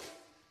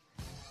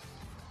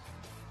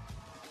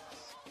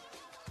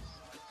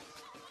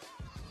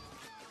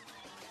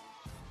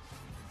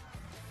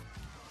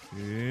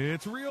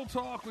 It's Real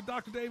Talk with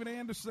Dr. David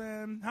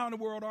Anderson. How in the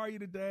world are you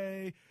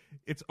today?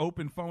 It's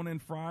Open Phone In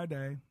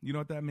Friday. You know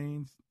what that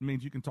means? It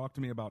means you can talk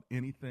to me about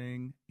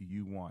anything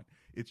you want.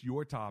 It's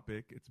your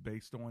topic. It's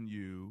based on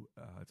you.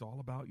 It's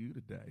all about you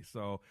today.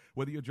 So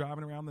whether you're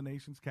driving around the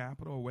nation's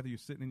capital or whether you're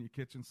sitting in your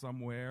kitchen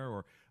somewhere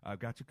or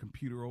got your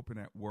computer open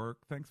at work,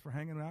 thanks for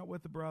hanging out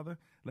with the brother.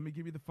 Let me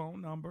give you the phone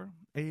number,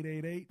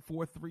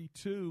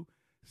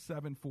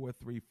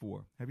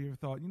 888-432-7434. Have you ever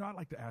thought, I'd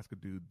like to ask a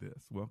dude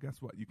this? Well,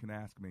 guess what? You can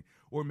ask me.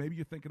 Or maybe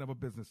you're thinking of a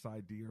business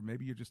idea, or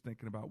maybe you're just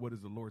thinking about what is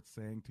the Lord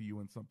saying to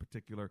you in some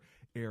particular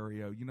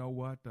area. You know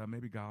what?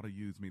 Maybe God will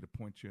use me to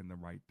point you in the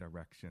right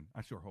direction.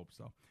 I sure hope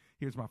so.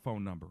 Here's my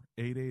phone number,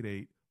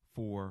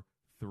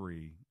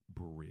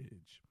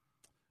 888-43-BRIDGE.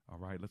 All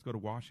right, let's go to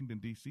Washington,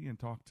 D.C. and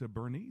talk to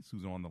Bernice,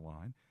 who's on the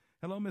line.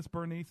 Hello, Miss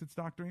Bernice. It's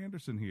Dr.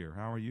 Anderson here.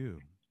 How are you?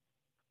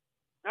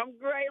 I'm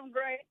great. I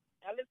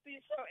listen to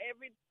your show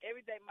every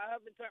day. My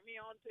husband turned me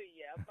on to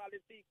you. I probably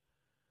see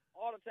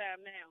all the time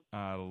now.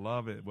 I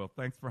love it. Well,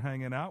 thanks for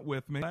hanging out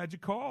with me. Glad you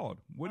called.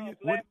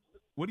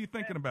 What are you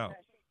thinking about?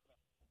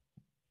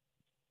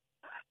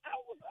 I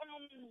was,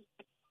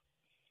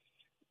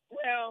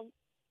 well,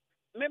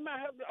 me and my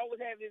husband always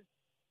have this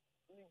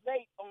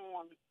debate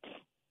on,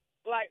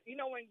 like, you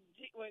know, when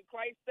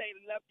Christ said,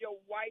 love your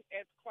wife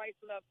as Christ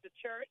loved the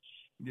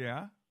church.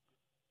 Yeah.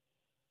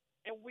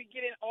 And we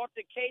get in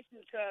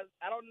altercations because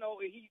I don't know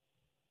if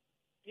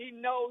he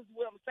knows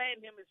what I'm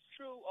saying to him is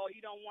true or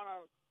he don't want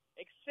to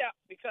accept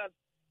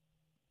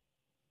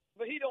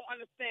but he don't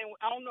understand.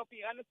 I don't know if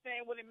he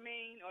understand what it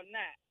means or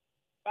not.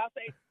 But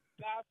I say,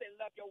 God said,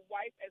 love your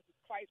wife as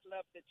Christ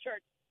loved the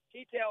church.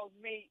 He tells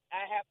me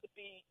I have to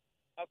be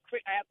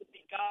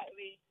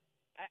godly.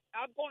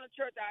 I'm going to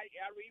church. I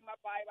read my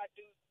Bible. I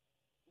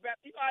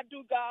do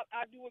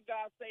what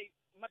God say,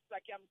 much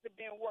like I'm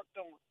being worked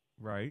on.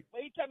 Right.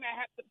 But he told me I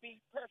have to be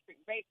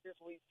perfect. Basically,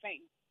 what he's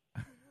saying.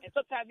 And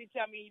sometimes he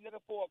tell me he's looking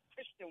for a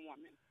Christian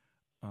woman.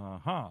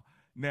 Uh-huh.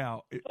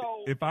 Now,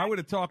 if I were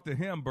to talk to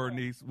him,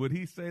 Bernice, would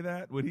he say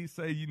that? Would he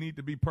say you need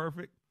to be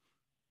perfect?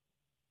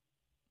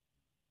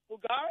 Well,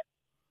 God?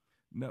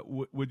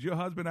 No. Would your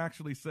husband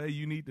actually say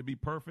you need to be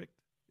perfect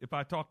if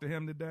I talk to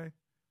him today?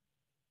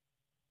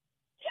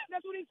 Yeah,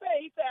 that's what he said.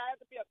 He said I have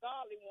to be a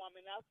godly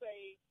woman. I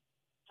say,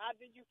 how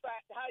do you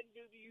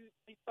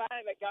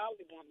define a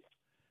godly woman?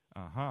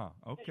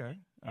 Okay.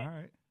 All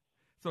right.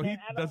 So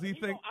does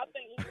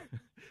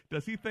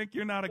he think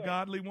you're not a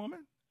godly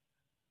woman?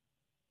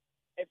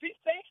 If he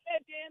thinks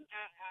that, then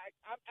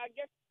I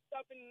guess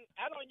something.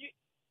 I don't.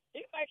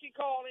 He might actually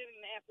call in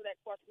and answer that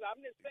question.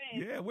 I'm just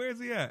saying. Yeah. Where's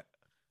he at?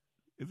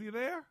 Is he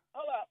there?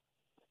 Hold up.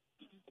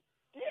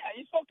 Yeah,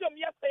 you spoke to him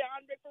yesterday,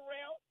 Andre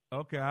Farrell.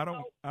 Okay, I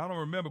don't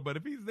remember, but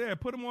if he's there,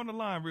 put him on the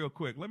line real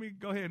quick. Let me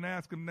go ahead and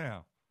ask him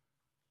now.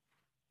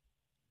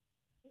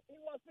 He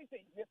wants me to.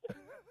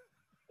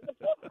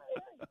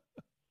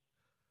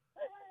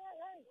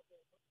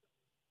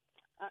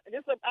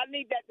 I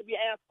need that to be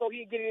asked so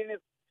he get it in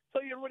his,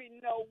 so you really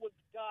know what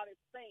God is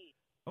saying.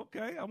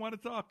 Okay, I want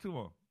to talk to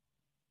him.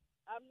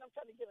 I'm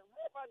trying to get him.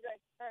 Hey, Andre.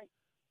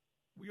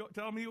 Hey.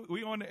 Tell me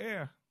we on the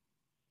air.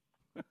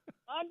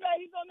 Andre,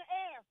 he's on the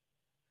air.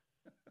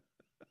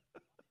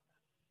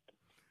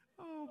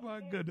 Oh my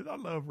goodness, I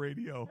love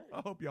radio.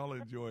 I hope y'all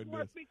enjoyed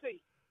this.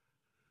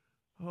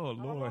 Oh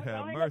Lord,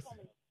 have mercy.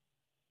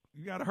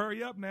 You got to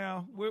hurry up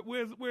now.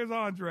 Where's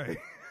Andre?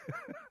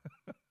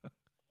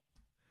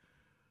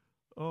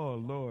 Oh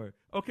Lord.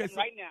 Okay, so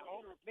right now.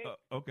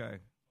 Okay.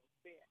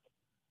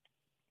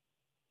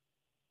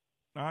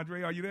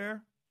 Andre, are you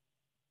there?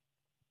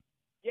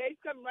 Yeah, he's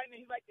coming right now.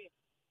 He's right there.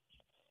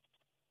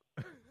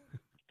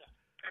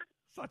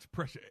 Such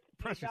precious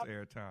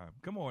airtime.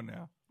 Come on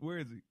now. Where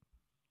is he?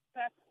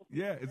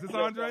 Yeah, is this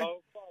Andre?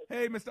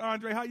 Hey, Mr.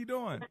 Andre, how you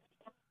doing?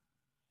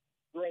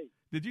 Great.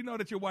 Did you know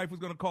that your wife was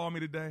going to call me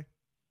today?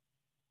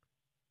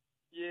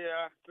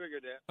 Yeah, I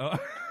figured that.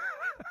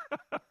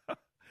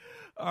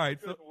 All right.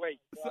 So wait.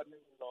 God knew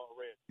it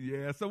already.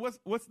 Yeah. So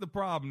what's the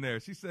problem there?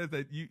 She says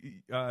that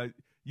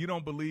you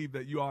don't believe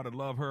that you ought to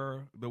love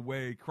her the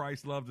way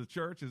Christ loves the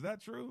church. Is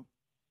that true?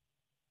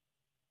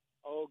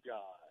 Oh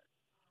God.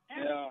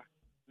 Yeah.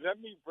 Let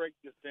me break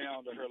this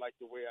down to her like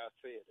the way I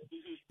said it.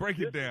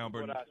 Break it down,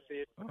 Bernie. What I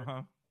said.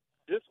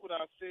 This what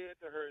I said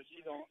to her, and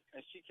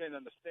she can't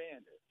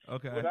understand it.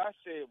 Okay. What I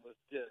said was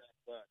this,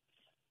 but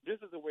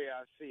this is the way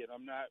I see it.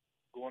 I'm not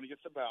going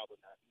against the Bible or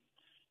nothing.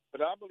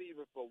 But I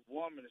believe if a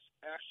woman is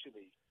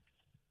actually,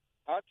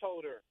 I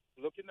told her,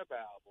 look in the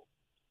Bible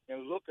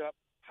and look up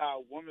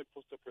how a woman is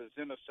supposed to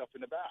present herself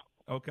in the Bible.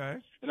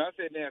 Okay. And I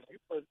said, now, if you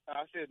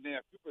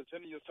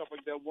presenting yourself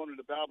like that woman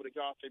in the Bible that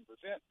God say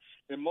present,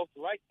 then most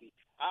likely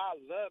I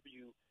love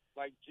you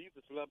like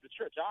Jesus loved the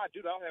church. I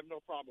do. I don't have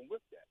no problem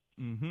with that.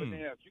 Mm-hmm. But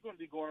now, if you're going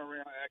to be going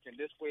around acting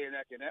this way and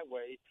acting that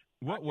way,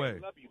 what I way?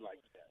 can't love you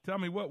like that. Tell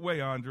me what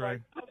way, Andre.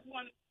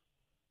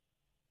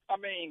 I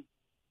mean,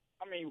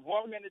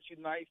 one minute you're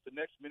nice, the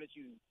next minute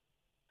you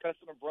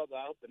cussing a brother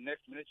out, the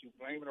next minute you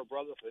blaming a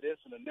brother for this,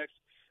 and the next,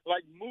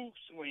 like mood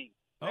swing.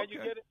 Now you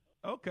get it?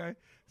 Okay.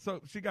 So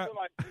she got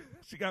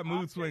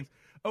mood swings.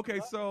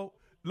 Okay, so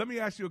let me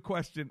ask you a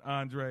question,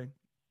 Andre.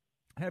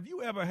 Have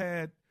you ever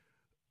had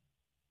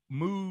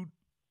mood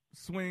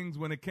swings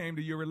when it came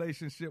to your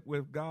relationship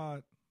with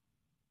God?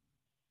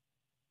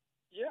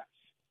 Yes.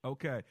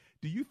 Okay.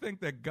 Do you think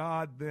that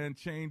God then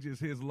changes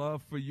his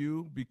love for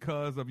you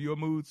because of your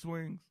mood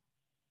swings?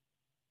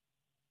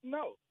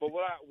 No, but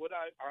what I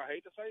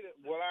hate to say that,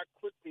 what I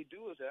quickly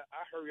do is that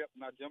I hurry up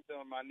and I jump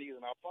down on my knees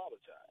and I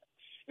apologize.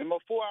 And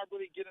before I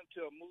really get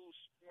into a mood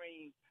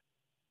swing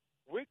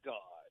with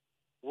God,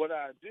 what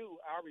I do,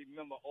 I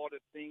remember all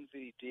the things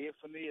that he did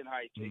for me and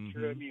how he takes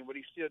care of me and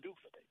what he still do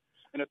for me.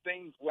 And the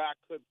things where I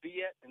could be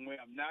at and where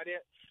I'm not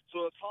at.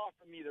 So it's hard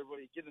for me to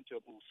really get into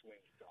a mood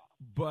swing with God.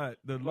 But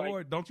the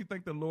Lord, don't you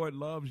think the Lord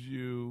loves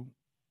you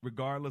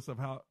regardless of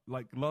how,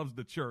 loves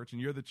the church,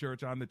 and you're the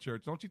church, I'm the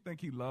church. Don't you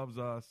think he loves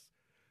us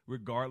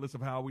regardless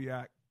of how we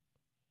act?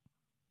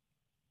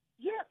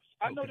 Yes,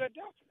 I know that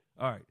definitely.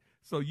 All right.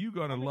 So you're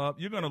gonna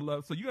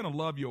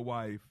love your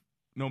wife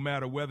no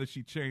matter whether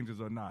she changes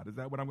or not. Is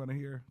that what I'm gonna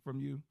hear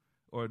from you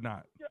or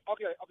not? Yeah,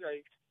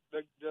 okay.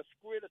 the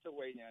squid is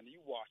away now.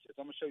 You watch this.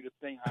 I'm gonna show you the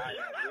thing how I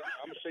am.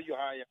 I'm gonna show you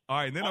how I am. All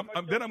right,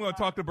 I'm going to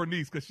talk to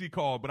Bernice because she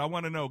called. But I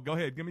want to know. Go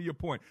ahead, give me your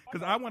point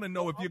because I want to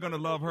know if you're going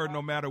to love her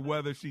no matter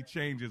whether she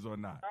changes or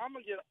not. I'm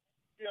gonna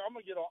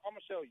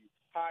show you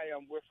how I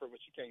am with her when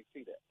she can't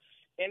see that.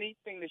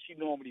 Anything that she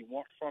normally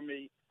wants from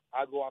me,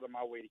 I go out of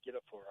my way to get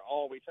it for her. I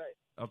always say.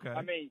 Okay.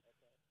 I mean,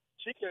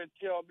 she can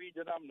tell me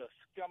that I'm the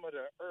scum of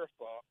the earth,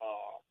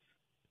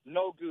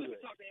 no good.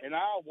 And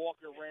I'll walk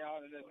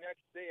around, and the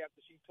next day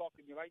after she talked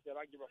to me like that,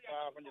 I give her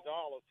 $500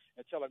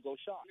 and tell her go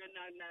shop.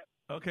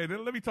 Okay,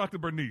 then let me talk to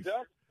Bernice.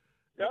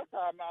 That's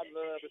how my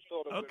love is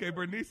sort of. Okay,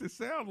 Bernice, it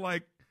sounds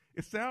like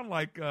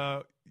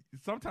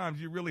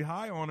sometimes you're really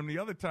high on him. The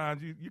other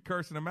times you're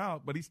cursing him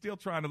out, but he's still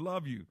trying to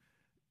love you.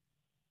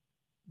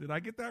 Did I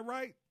get that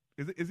right?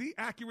 Is he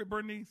accurate,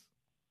 Bernice?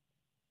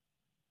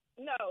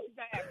 No, he's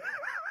not accurate.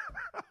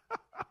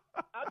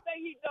 I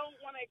think he don't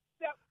want to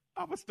accept.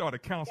 I'm going to start a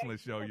counseling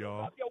show,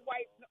 y'all. Love your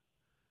wife.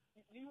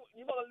 You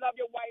going to love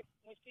your wife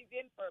when she's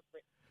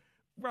imperfect.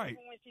 Right.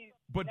 Even when she's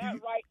but not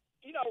right.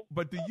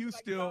 But do you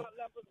still...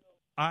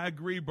 I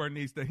agree,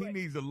 Bernice, that he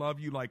needs to love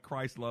you like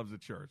Christ loves the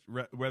church,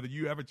 whether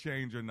you ever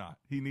change or not.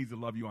 He needs to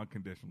love you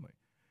unconditionally.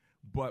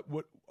 But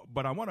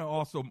I want to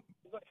also,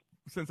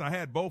 since I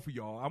had both of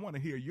y'all, I want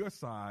to hear your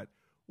side.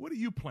 What are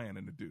you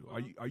planning to do?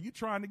 Are you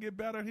trying to get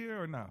better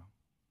here or no?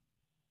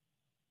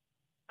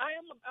 I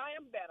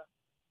am better.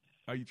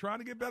 Are you trying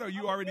to get better? Or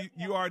you already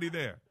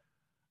there?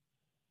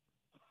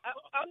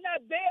 I'm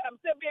not there. I'm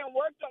still being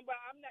worked on, but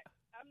I'm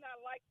not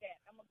like that.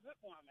 I'm a good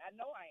woman. I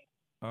know I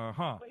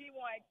am. But he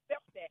won't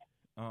accept that.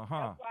 That's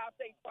why I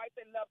say Christ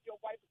and love your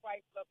wife,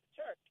 Christ love the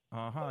church.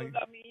 So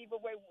love me either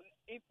way.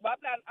 But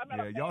I'm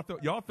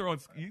not. Y'all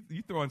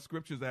throwing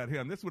scriptures at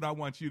him. This is what I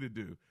want you to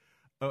do.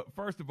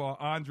 First of all,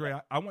 Andre,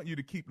 I want you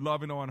to keep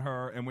loving on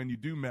her, and when you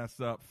do mess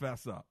up,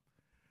 fess up.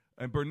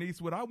 And Bernice,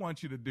 what I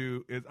want you to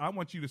do is I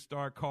want you to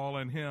start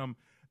calling him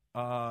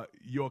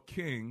your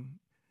king,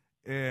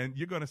 and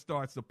you're going to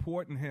start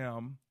supporting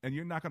him, and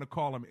you're not going to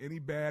call him any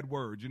bad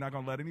words. You're not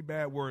going to let any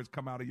bad words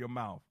come out of your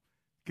mouth.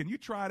 Can you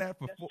try that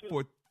for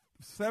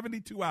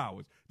 72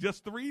 hours?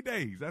 Just 3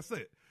 days. That's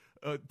it.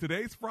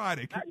 Today's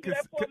Friday. I can do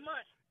that for a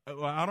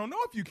month. I don't know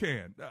if you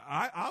can.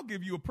 I'll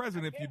give you a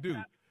present if you do.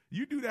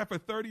 You do that for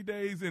 30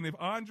 days, and if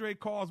Andre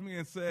calls me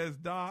and says,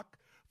 Doc,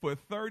 for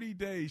 30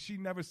 days, she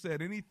never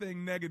said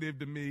anything negative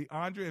to me.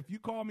 Andre, if you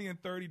call me in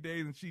 30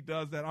 days and she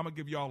does that, I'm going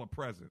to give y'all a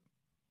present.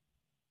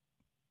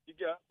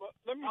 Yeah, but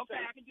let me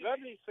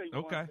say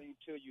one thing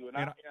to you.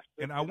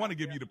 And I want to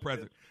give you the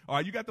present. All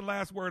right, you got the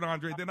last word,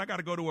 Andre. Then I got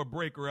to go to a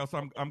break or else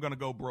I'm going to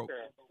go broke.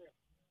 Okay.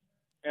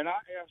 And I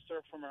asked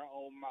her from her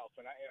own mouth,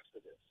 and I asked her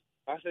this.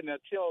 I said, now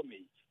tell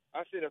me.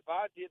 I said, if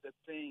I did the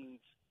things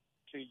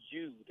to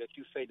you that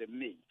you say to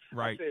me,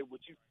 right. I said,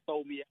 would you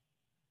throw me out?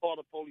 Call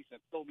the police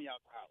and throw me out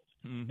the house.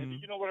 Mm-hmm. And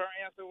did you know what her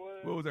answer was?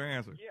 What was her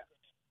answer? Yes.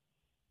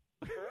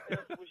 Her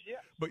answer was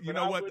yes. But you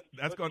know what?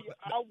 That's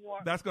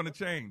going to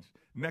change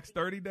next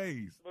 30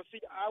 days. But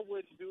see, I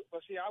wouldn't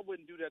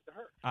do that to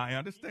her. I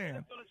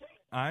understand.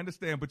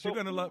 But you're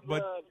going to love.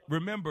 But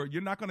remember,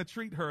 you're not going to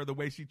treat her the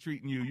way she's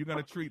treating you. You're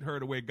going to treat her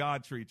the way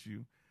God treats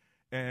you,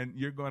 and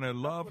you're going to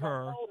love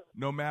her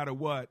no matter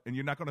what. And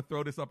you're not going to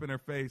throw this up in her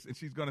face. And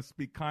she's going to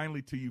speak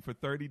kindly to you for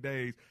 30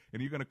 days,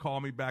 and you're going to call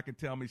me back and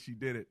tell me she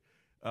did it.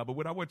 But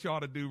what I want y'all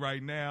to do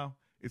right now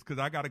is, because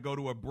I got to go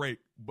to a break,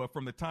 but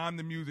from the time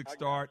the music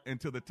starts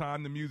until the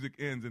time the music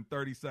ends in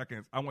 30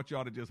 seconds, I want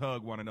y'all to just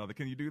hug one another.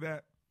 Can you do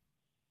that?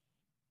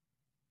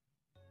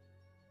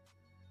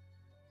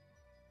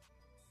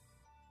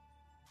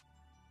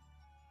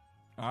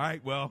 All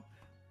right, well,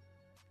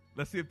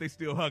 let's see if they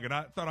still hugging.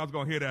 I thought I was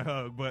going to hear that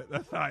hug, but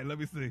that's all right. Let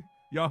me see.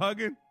 Y'all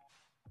hugging?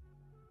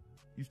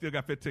 You still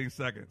got 15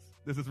 seconds.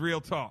 This is Real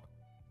Talk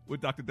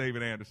with Dr.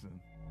 David Anderson.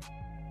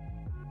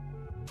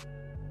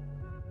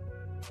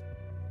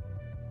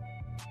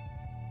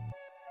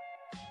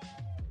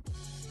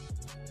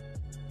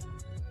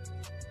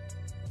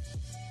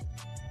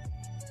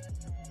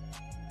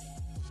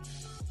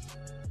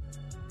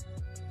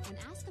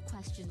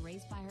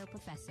 Raised by her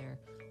professor,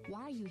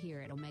 why are you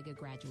here at Omega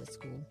Graduate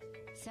School?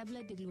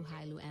 Sebla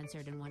Digluhailu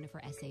answered in one of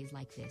her essays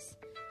like this: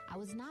 I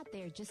was not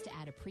there just to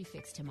add a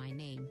prefix to my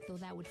name, though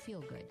that would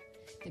feel good.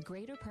 The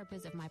greater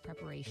purpose of my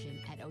preparation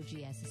at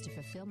OGS is to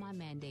fulfill my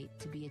mandate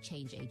to be a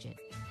change agent.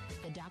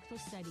 The doctoral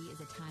study is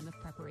a time of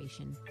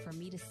preparation for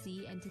me to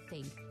see and to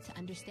think, to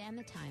understand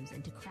the times,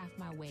 and to craft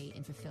my way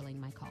in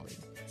fulfilling my calling.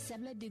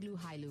 Sebla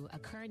Digluhailu, a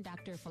current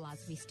Doctor of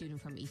Philosophy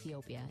student from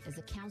Ethiopia, is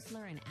a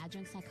counselor and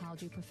adjunct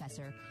psychology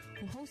professor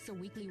who hosts a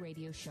weekly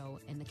radio show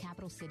in the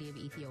capital city of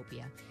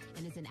Ethiopia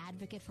and is an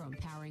advocate for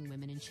empowering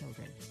women and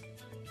children.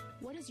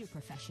 What is your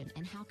profession,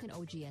 and how can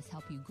OGS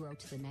help you grow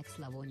to the next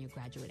level in your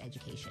graduate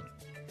education?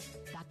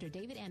 Dr.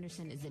 David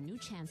Anderson is the new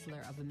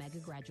chancellor of Omega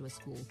Graduate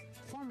School,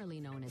 formerly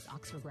known as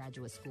Oxford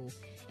Graduate School,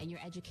 and your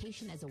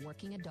education as a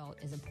working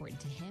adult is important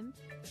to him,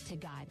 to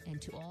God,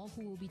 and to all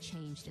who will be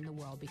changed in the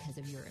world because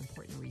of your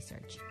important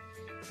research.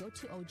 Go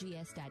to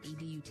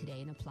ogs.edu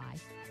today and apply,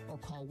 or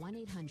call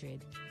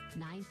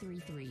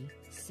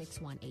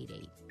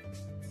 1-800-933-6188.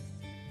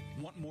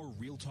 Want more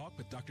Real Talk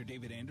with Dr.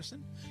 David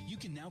Anderson? You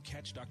can now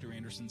catch Dr.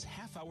 Anderson's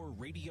half-hour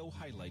radio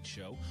highlight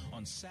show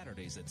on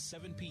Saturdays at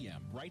 7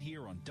 p.m. right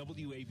here on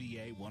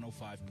WAVA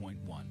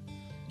 105.1.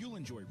 You'll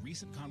enjoy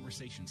recent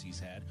conversations he's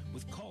had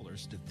with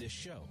callers to this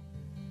show.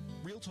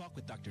 Real Talk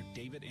with Dr.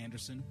 David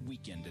Anderson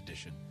Weekend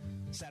Edition,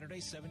 Saturday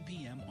 7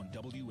 p.m. on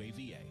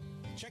WAVA.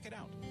 Check it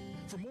out.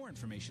 For more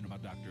information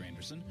about Dr.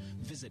 Anderson,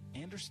 visit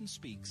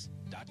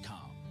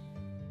andersonspeaks.com.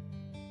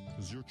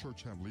 Does your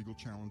church have legal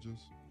challenges?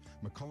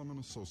 McCullum &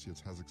 Associates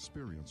has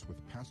experience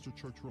with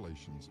pastor-church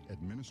relations,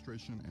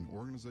 administration and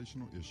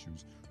organizational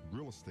issues,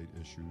 real estate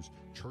issues,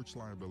 church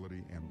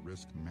liability, and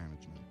risk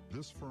management.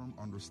 This firm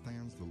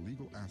understands the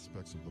legal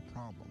aspects of the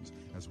problems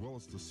as well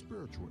as the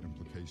spiritual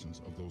implications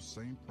of those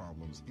same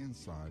problems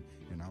inside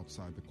and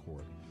outside the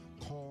court.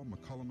 Call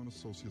McCullum &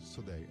 Associates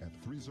today at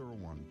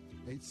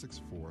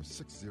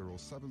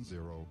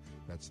 301-864-6070.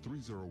 That's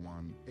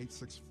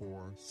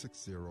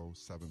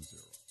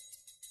 301-864-6070.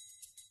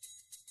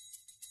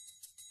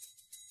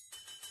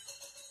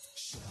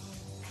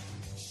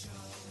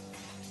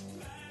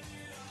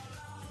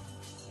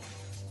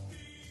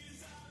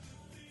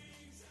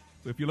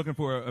 So if you're looking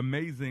for an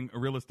amazing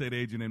real estate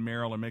agent in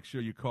Maryland, make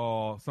sure you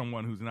call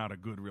someone who's not a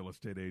good real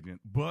estate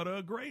agent, but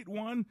a great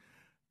one,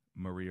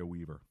 Maria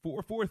Weaver.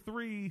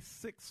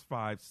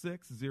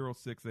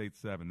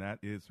 443-656-0687. That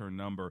is her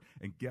number.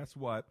 And guess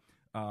what?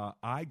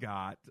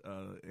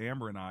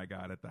 Amber and I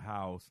got at the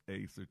house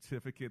a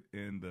certificate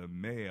in the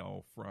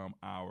mail from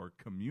our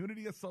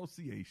community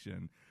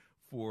association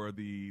for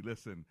the,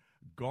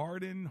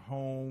 Garden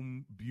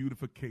Home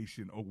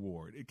Beautification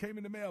Award. It came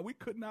in the mail. We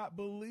could not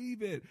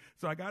believe it.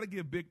 So I got to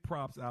give big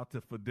props out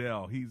to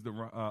Fidel. He's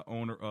the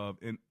owner of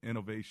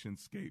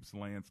Innovationscapes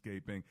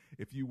Landscaping.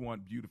 If you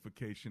want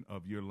beautification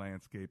of your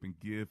landscaping,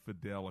 give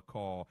Fidel a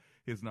call.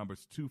 His number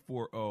is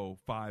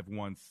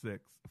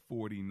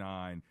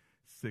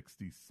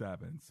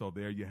 240-516-4967. So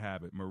there you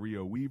have it.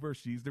 Maria Weaver,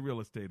 she's the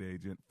real estate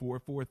agent,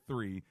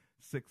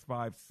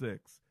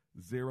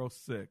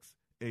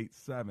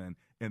 443-656-0687.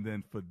 And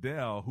then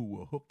Fidel, who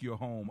will hook your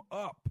home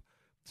up,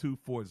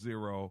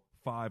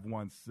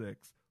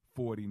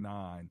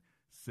 240-516-4967.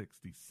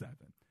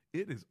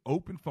 It is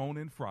open phone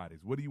in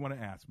Fridays. What do you want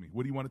to ask me?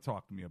 What do you want to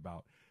talk to me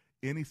about?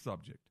 Any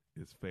subject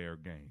is fair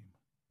game.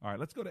 All right,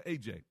 let's go to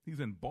AJ. He's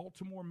in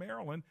Baltimore,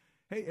 Maryland.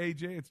 Hey,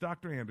 AJ, it's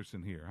Dr.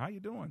 Anderson here. How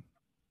you doing?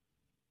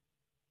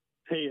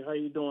 Hey, how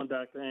you doing,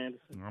 Dr.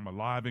 Anderson? I'm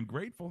alive and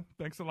grateful.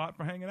 Thanks a lot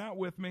for hanging out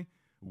with me.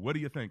 What are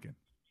you thinking?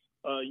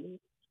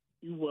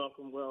 You're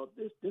welcome. Well,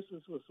 this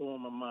is what's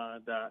on my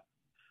mind, Doc.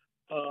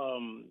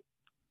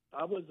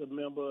 I was a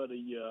member of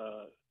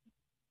the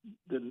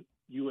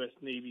U.S.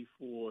 Navy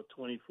for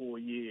 24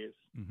 years.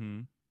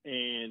 Mm-hmm.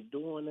 And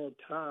during that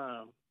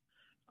time,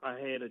 I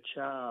had a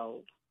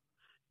child.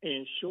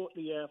 And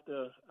shortly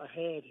after I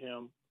had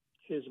him,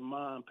 his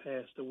mom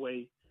passed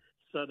away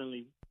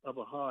suddenly of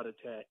a heart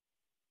attack.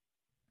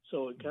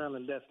 So it kind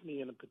of left me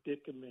in a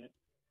predicament.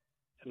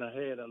 And I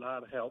had a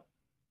lot of help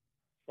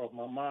from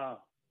my mom.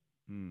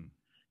 Mm.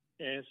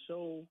 And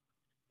so,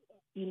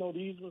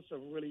 these were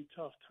some really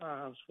tough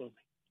times for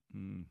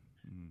me.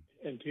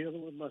 And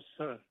dealing with my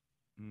son.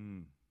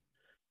 And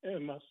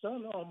my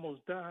son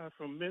almost died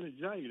from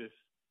meningitis.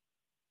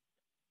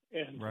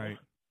 And right.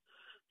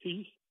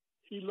 He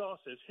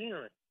lost his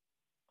hearing.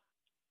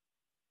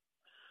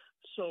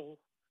 So,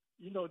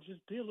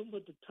 just dealing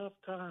with the tough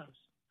times,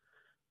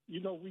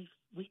 we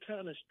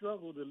kind of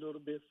struggled a little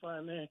bit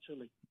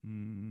financially.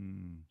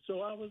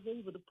 So I was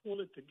able to pull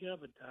it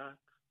together, Doc.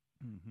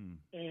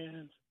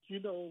 And,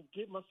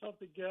 get myself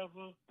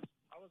together.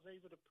 I was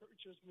able to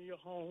purchase me a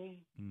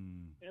home,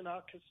 and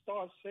I could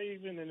start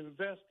saving and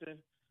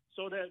investing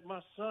so that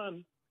my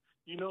son,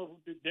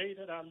 the day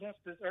that I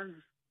left this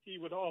earth, he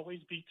would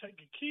always be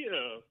taken care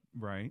of.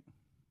 Right.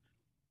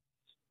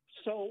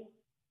 So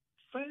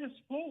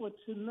fast forward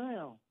to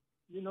now,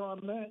 I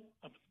met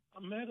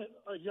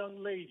a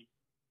young lady,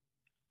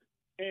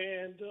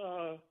 and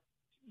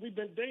we've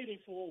been dating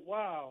for a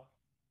while,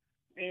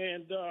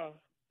 and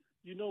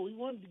we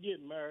wanted to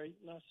get married.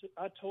 And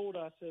I told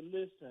her, I said,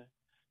 listen,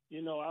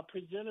 I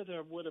presented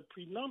her with a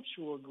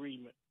prenuptial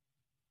agreement.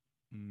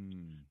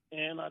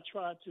 And I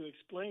tried to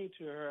explain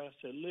to her, I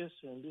said,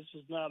 listen, this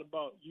is not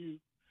about you.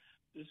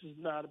 This is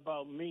not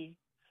about me.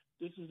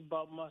 This is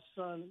about my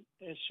son.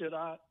 And should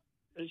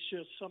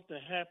something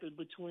happen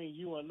between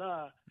you and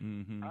I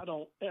Mm-hmm.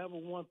 don't ever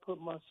want to put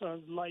my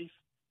son's life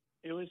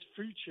and his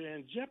future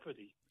in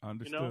jeopardy.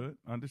 Understood.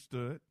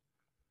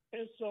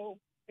 And so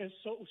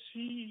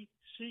she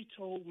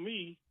told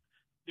me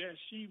that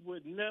she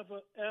would never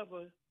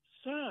ever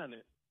sign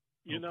it.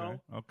 You know.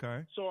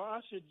 Okay. So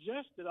I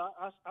suggested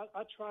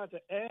I tried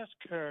to ask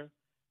her,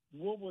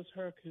 what was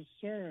her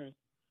concern,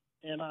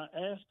 and I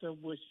asked her,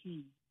 would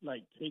she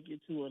like take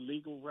it to a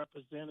legal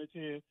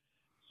representative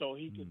so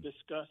he could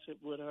discuss it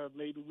with her?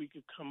 Maybe we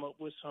could come up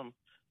with some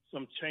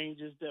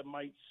changes that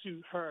might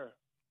suit her,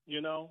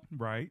 you know?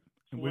 Right.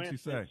 And what'd she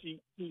say?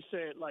 He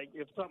said, like,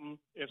 if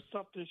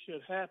something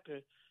should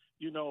happen,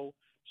 you know,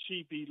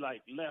 she'd be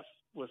like left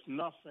with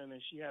nothing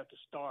and she had to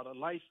start a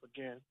life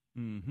again.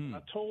 Mm-hmm.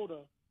 I told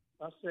her,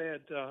 I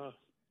said,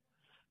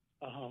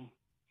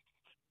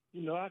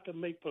 you know, I can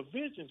make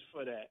provisions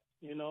for that,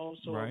 you know,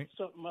 so right. if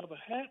something ever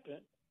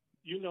happened,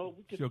 you know,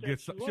 we could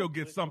she'll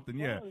get something,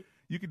 yeah.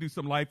 You could do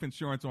some life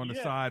insurance on the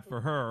side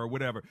for her or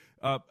whatever.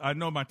 I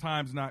know my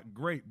time's not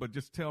great, but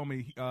just tell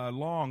me,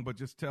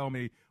 just tell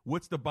me,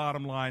 what's the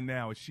bottom line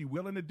now? Is she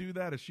willing to do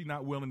that, or is she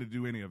not willing to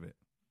do any of it?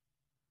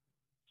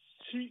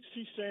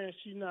 She's saying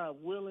she's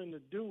not willing to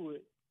do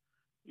it,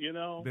 you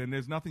know. Then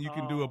there's nothing you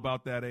can do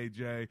about that,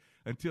 AJ,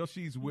 until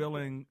she's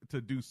willing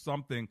to do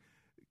something.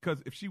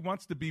 Because if she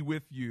wants to be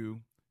with you,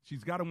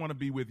 she's got to want to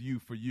be with you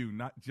for you,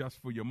 not just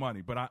for your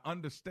money. But I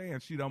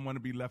understand she don't want to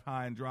be left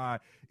high and dry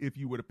if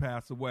you were to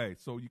pass away.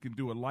 So you can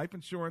do a life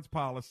insurance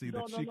policy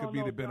that she could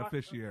be the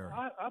beneficiary.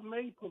 I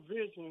made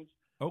provisions.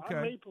 Okay.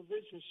 I made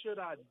provisions should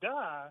I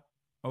die.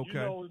 Okay.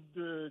 You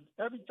know,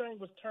 everything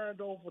was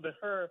turned over to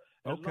her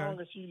as long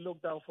as she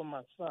looked out for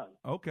my son.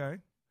 Okay.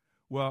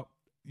 Well,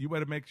 you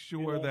better make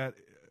sure that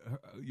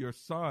your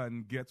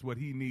son gets what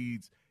he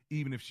needs,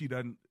 even if she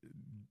doesn't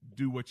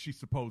do what she's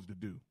supposed to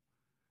do.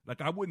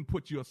 Like, I wouldn't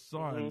put your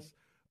son's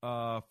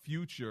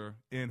future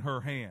in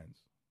her hands.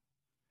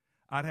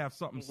 I'd have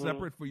something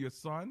separate for your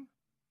son,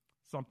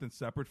 something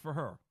separate for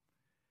her.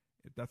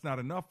 If that's not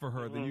enough for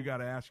her, then you got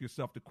to ask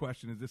yourself the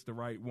question, is this the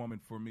right woman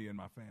for me and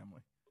my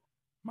family?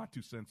 My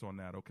 2 cents on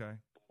that, okay?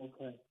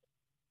 Okay.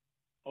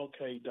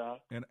 Okay,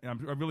 Doc. And I'm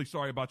really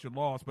sorry about your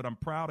loss, but I'm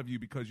proud of you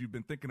because you've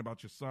been thinking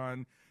about your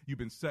son. You've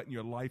been setting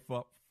your life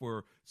up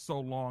for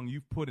so long.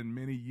 You've put in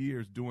many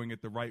years doing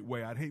it the right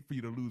way. I'd hate for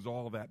you to lose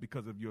all of that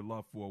because of your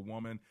love for a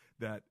woman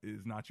that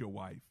is not your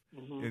wife.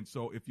 Mm-hmm. And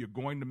so if you're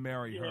going to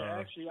marry her,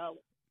 actually,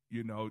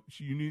 you know,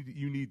 you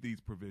need these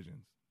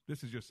provisions.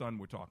 This is your son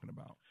we're talking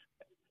about.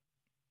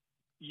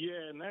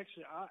 Yeah, and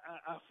actually,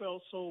 I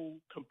felt so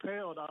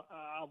compelled.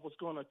 I was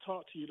going to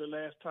talk to you the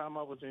last time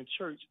I was in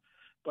church,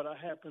 but I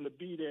happened to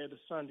be there the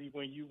Sunday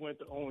when you went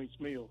to Owings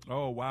Mills.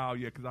 Oh, wow,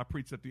 yeah, because I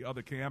preached at the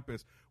other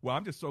campus. Well,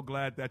 I'm just so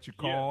glad that you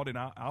called, and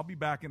I'll be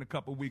back in a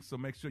couple of weeks, so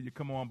make sure you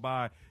come on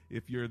by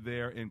if you're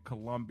there in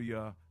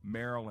Columbia,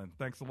 Maryland.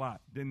 Thanks a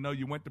lot. Didn't know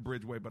you went to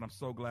Bridgeway, but I'm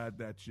so glad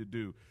that you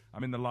do.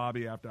 I'm in the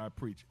lobby after I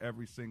preach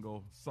every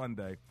single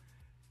Sunday.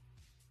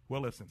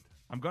 Well, listen,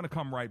 I'm going to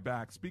come right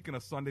back. Speaking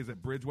of Sundays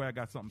at Bridgeway, I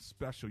got something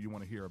special you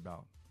want to hear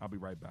about. I'll be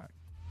right back.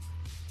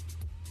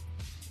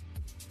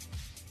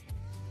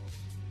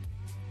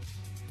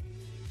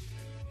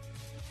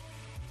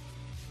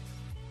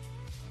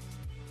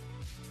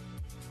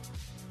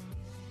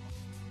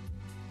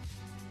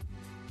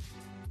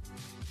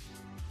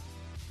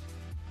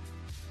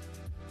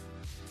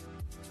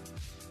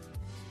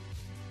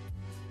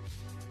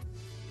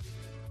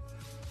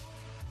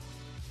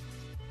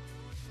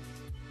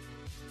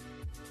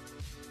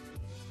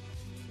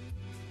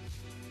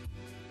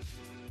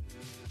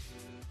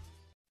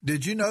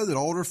 Did you know that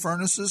older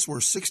furnaces were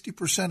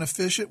 60%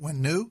 efficient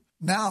when new?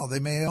 Now they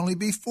may only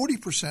be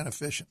 40%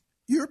 efficient.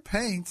 You're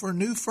paying for a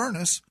new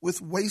furnace with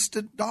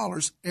wasted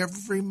dollars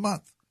every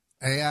month.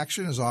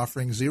 A-Action is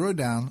offering 0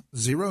 down,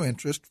 0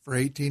 interest for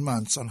 18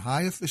 months on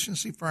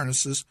high-efficiency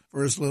furnaces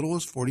for as little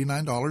as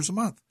 $49 a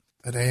month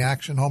at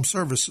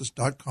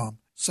AActionHomeservices.com.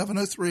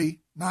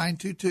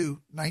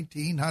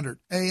 703-922-1900.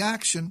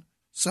 A-Action,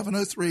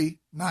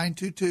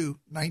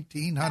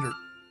 703-922-1900.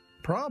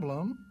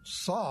 Problem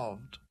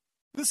solved.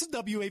 This is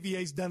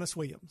WAVA's Dennis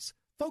Williams.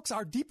 Folks,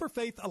 our Deeper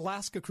Faith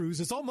Alaska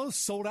cruise is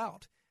almost sold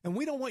out, and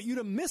we don't want you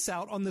to miss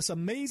out on this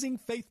amazing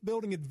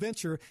faith-building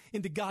adventure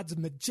into God's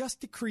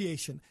majestic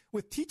creation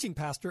with teaching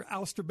pastor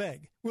Alistair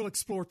Begg. We'll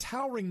explore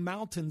towering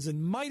mountains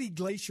and mighty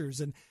glaciers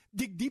and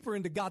dig deeper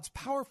into God's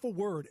powerful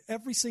word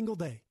every single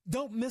day.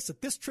 Don't miss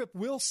it. This trip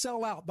will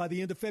sell out by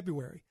the end of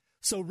February.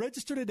 So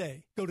register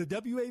today. Go to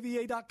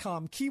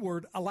WAVA.com,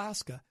 keyword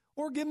Alaska,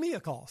 or give me a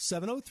call,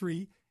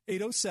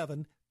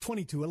 703-807-2211.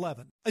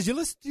 As you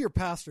listen to your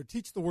pastor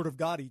teach the Word of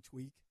God each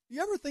week, do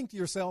you ever think to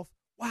yourself,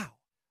 wow,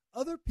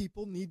 other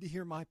people need to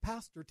hear my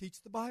pastor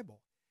teach the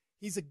Bible?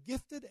 He's a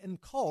gifted and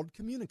called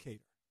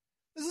communicator.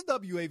 This is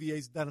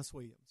WAVA's Dennis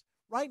Williams.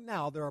 Right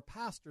now, there are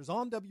pastors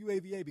on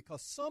WAVA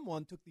because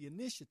someone took the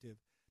initiative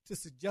to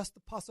suggest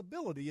the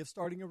possibility of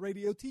starting a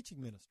radio teaching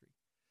ministry.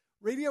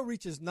 Radio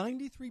reaches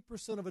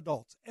 93% of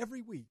adults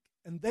every week,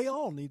 and they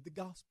all need the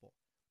gospel.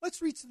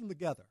 Let's reach them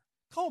together.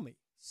 Call me,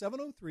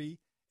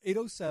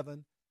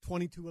 703-807-2211.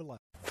 2211.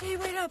 Hey,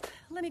 wait up.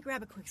 Let me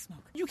grab a quick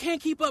smoke. You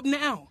can't keep up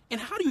now. And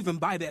how do you even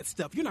buy that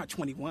stuff? You're not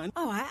 21.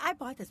 Oh, I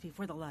bought this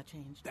before the law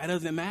changed. That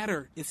doesn't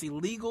matter. It's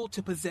illegal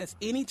to possess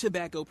any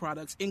tobacco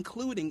products,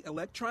 including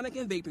electronic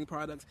and vaping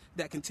products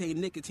that contain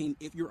nicotine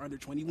if you're under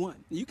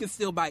 21. You can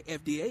still buy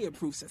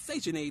FDA-approved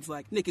cessation aids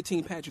like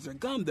nicotine patches or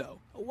gum, though.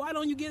 Why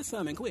don't you get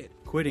some and quit?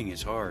 Quitting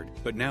is hard,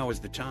 but now is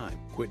the time.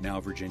 Quit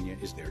Now Virginia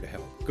is there to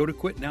help. Go to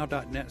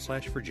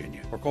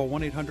quitnow.net/Virginia or call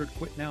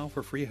 1-800-QUIT-NOW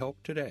for free help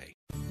today.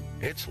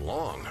 It's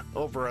long,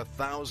 over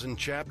 1,000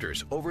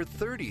 chapters, over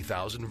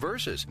 30,000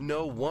 verses.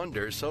 No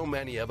wonder so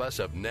many of us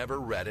have never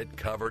read it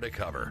cover to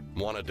cover.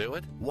 Want to do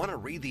it? Want to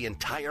read the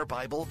entire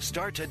Bible?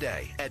 Start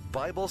today at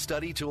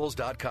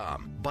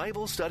BibleStudyTools.com.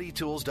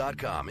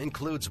 BibleStudyTools.com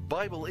includes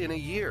Bible in a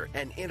Year,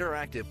 an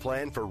interactive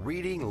plan for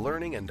reading,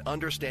 learning, and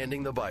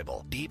understanding the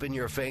Bible. Deepen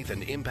your faith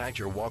and impact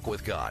your walk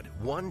with God,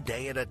 one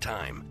day at a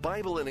time.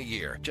 Bible in a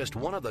Year, just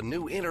one of the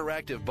new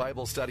interactive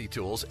Bible study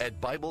tools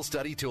at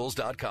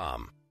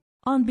BibleStudyTools.com.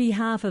 On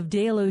behalf of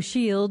Dale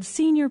O'Shield,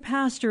 Senior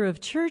Pastor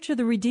of Church of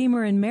the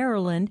Redeemer in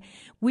Maryland,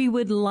 we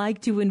would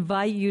like to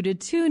invite you to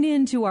tune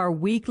in to our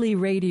weekly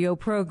radio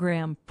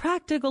program,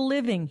 Practical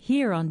Living,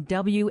 here on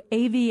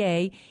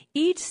WAVA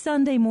each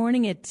Sunday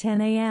morning at 10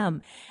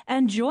 a.m.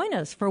 And join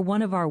us for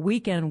one of our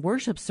weekend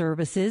worship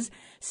services,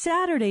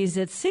 Saturdays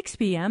at 6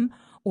 p.m.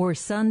 or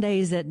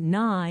Sundays at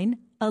 9,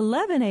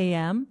 11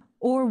 a.m.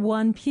 or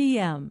 1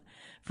 p.m.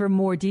 For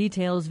more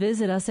details,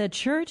 visit us at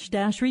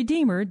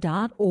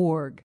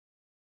church-redeemer.org.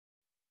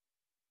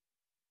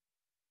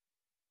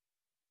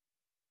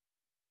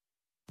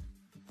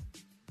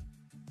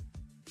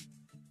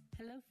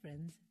 Hello,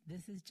 friends.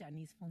 This is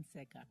Janice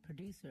Fonseca,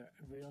 producer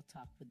of Real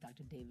Talk with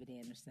Dr. David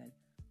Anderson.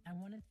 I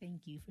want to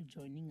thank you for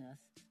joining us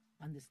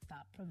on this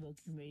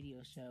thought-provoking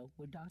radio show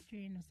where Dr.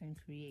 Anderson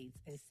creates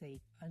a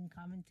safe,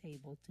 uncommon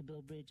table to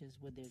build bridges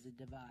where there's a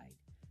divide.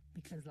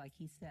 Because like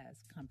he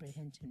says,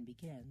 comprehension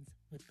begins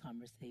with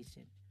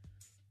conversation.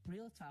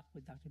 Real Talk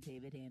with Dr.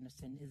 David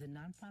Anderson is a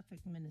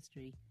nonprofit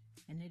ministry,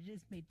 and it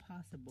is made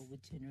possible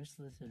with generous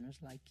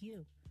listeners like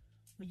you.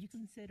 Will you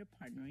consider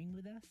partnering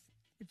with us?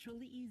 It's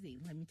really easy.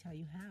 Let me tell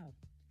you how.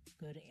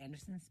 Go to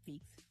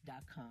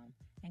AndersonSpeaks.com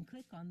and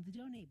click on the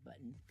donate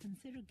button.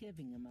 Consider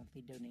giving a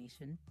monthly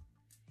donation.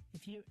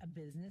 If you're a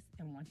business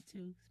and want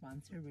to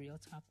sponsor Real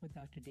Talk with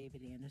Dr.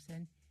 David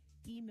Anderson,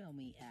 email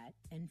me at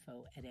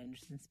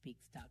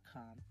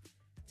info@AndersonSpeaks.com.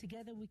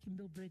 Together we can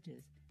build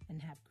bridges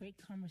and have great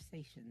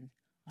conversations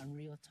on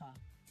Real Talk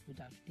with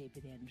Dr.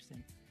 David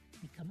Anderson.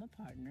 Become a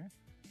partner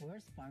or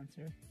a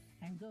sponsor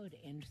and go to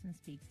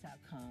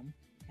AndersonSpeaks.com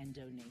and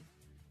donate.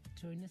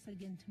 Join us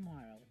again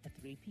tomorrow at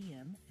 3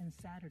 p.m. and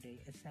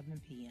Saturday at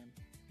 7 p.m.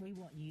 We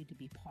want you to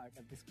be part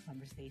of this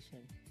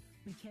conversation.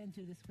 We can't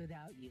do this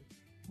without you.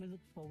 We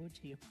look forward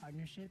to your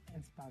partnership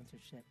and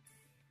sponsorship.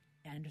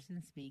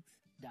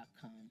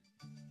 AndersonSpeaks.com.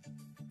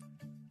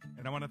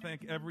 And I want to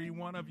thank every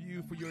one of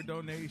you for your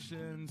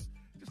donations.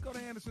 Just go to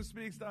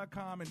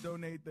AndersonSpeaks.com and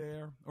donate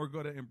there, or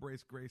go to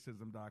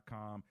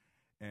EmbraceGracism.com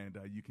and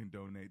you can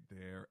donate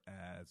there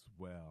as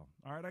well.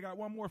 All right, I got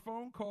one more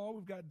phone call.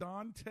 We've got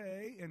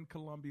Dante in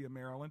Columbia,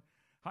 Maryland.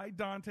 Hi,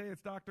 Dante.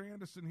 It's Dr.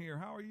 Anderson here.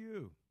 How are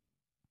you?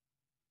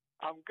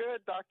 I'm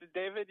good, Dr.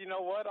 David. You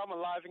know what? I'm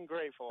alive and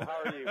grateful.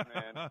 How are you,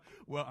 man?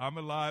 Well, I'm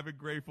alive and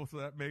grateful, so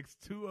that makes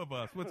two of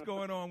us. What's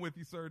going on with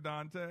you, sir,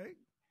 Dante?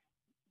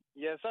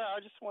 Yes, sir. I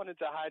just wanted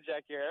to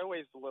hijack your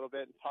airwaves a little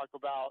bit and talk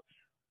about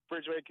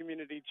Bridgeway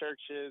Community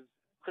Church's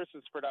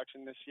Christmas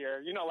production this year.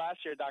 You know,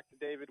 last year, Dr.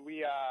 David,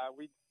 we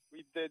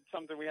did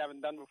something we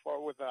haven't done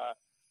before with our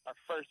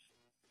first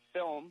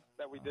film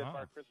that we did for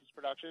our Christmas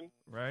production.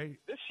 Right.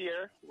 This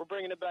year, we're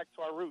bringing it back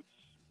to our roots.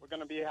 We're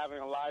going to be having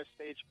a live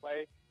stage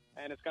play,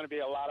 and it's going to be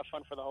a lot of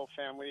fun for the whole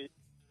family.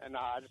 And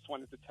I just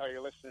wanted to tell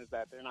your listeners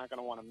that they're not going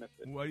to want to miss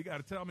it. Well, you got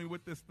to tell me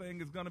what this thing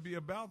is going to be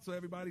about so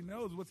everybody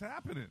knows what's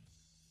happening.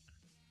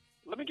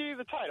 Let me give you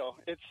the title.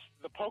 It's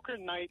The Poker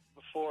Night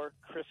Before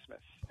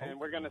Christmas. And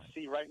we're going to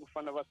see right in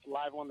front of us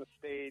live on the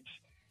stage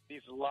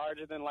these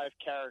larger-than-life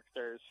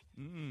characters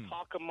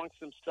talk amongst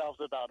themselves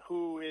about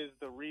who is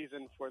the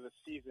reason for the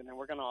season. And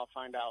we're going to all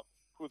find out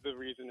who the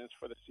reason is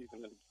for the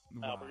season. And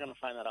we're going to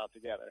find that out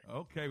together.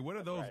 Okay. What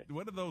are those? Right.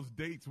 What are those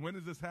dates? When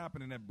is this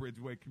happening at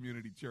Bridgeway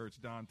Community Church,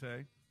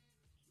 Dante?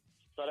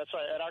 So that's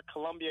right. At our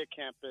Columbia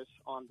campus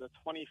on the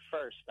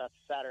 21st, that's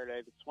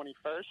Saturday, the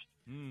 21st,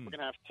 we're going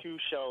to have two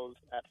shows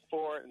at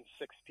 4 and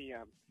 6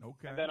 p.m.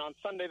 Okay. And then on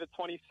Sunday, the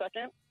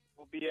 22nd,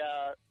 we'll be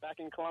back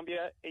in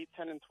Columbia, 8,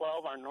 10, and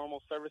 12, our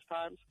normal service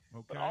times.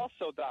 Okay. But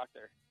also,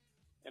 Doctor,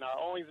 in our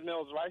Owings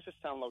Mills,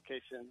 Reisterstown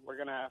location, we're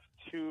going to have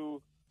two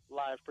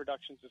live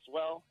productions as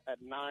well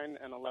at 9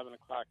 and 11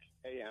 o'clock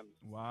a.m.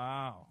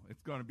 Wow.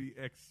 It's going to be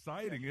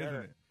exciting, yes,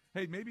 isn't it?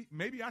 Hey,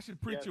 maybe I should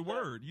preach a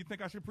word. You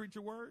think I should preach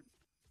a word?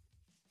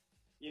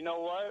 You know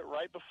what?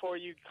 Right before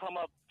you come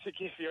up to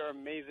give your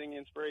amazing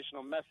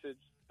inspirational message,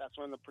 that's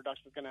when the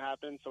production's going to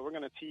happen. So we're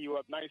going to tee you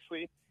up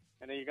nicely,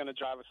 and then you're going to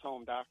drive us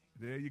home, Doc.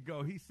 There you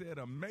go. He said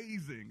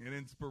amazing and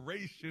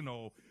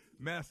inspirational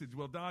message.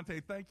 Well, Dante,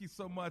 thank you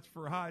so much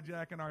for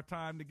hijacking our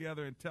time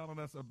together and telling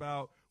us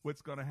about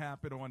what's going to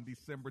happen on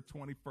December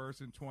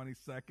 21st and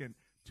 22nd,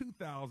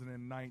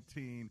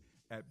 2019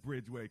 at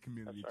Bridgeway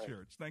Community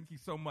Church. Thank you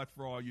so much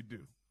for all you do.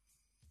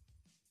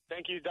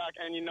 Thank you, Doc.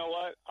 And you know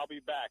what? I'll be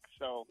back,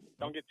 so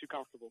don't get too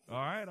comfortable. All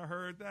right, I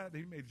heard that.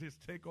 He may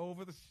just take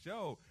over the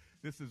show.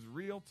 This is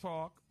Real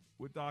Talk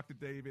with Dr.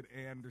 David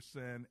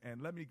Anderson.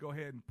 And let me go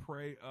ahead and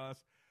pray us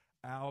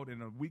out.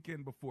 In a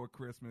weekend before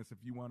Christmas, if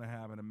you want to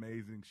have an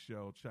amazing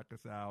show, check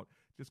us out.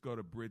 Just go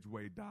to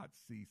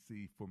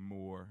bridgeway.cc for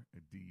more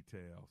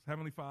details.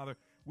 Heavenly Father,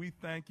 we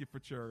thank you for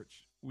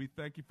church. We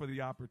thank you for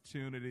the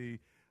opportunity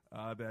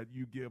that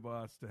you give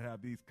us to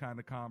have these kind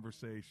of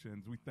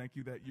conversations. We thank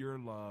you that your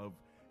love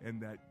and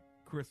that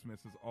Christmas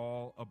is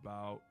all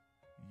about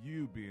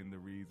you being the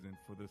reason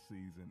for the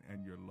season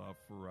and your love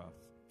for us.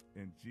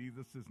 In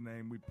Jesus'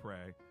 name we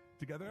pray.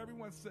 Together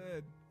everyone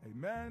said,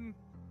 amen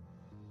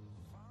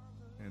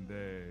and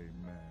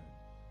amen.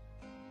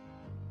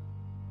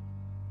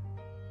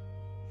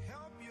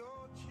 Help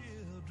your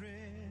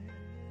children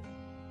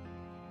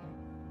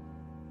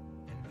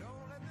and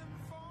don't let them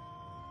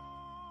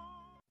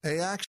fall. Hey, actually,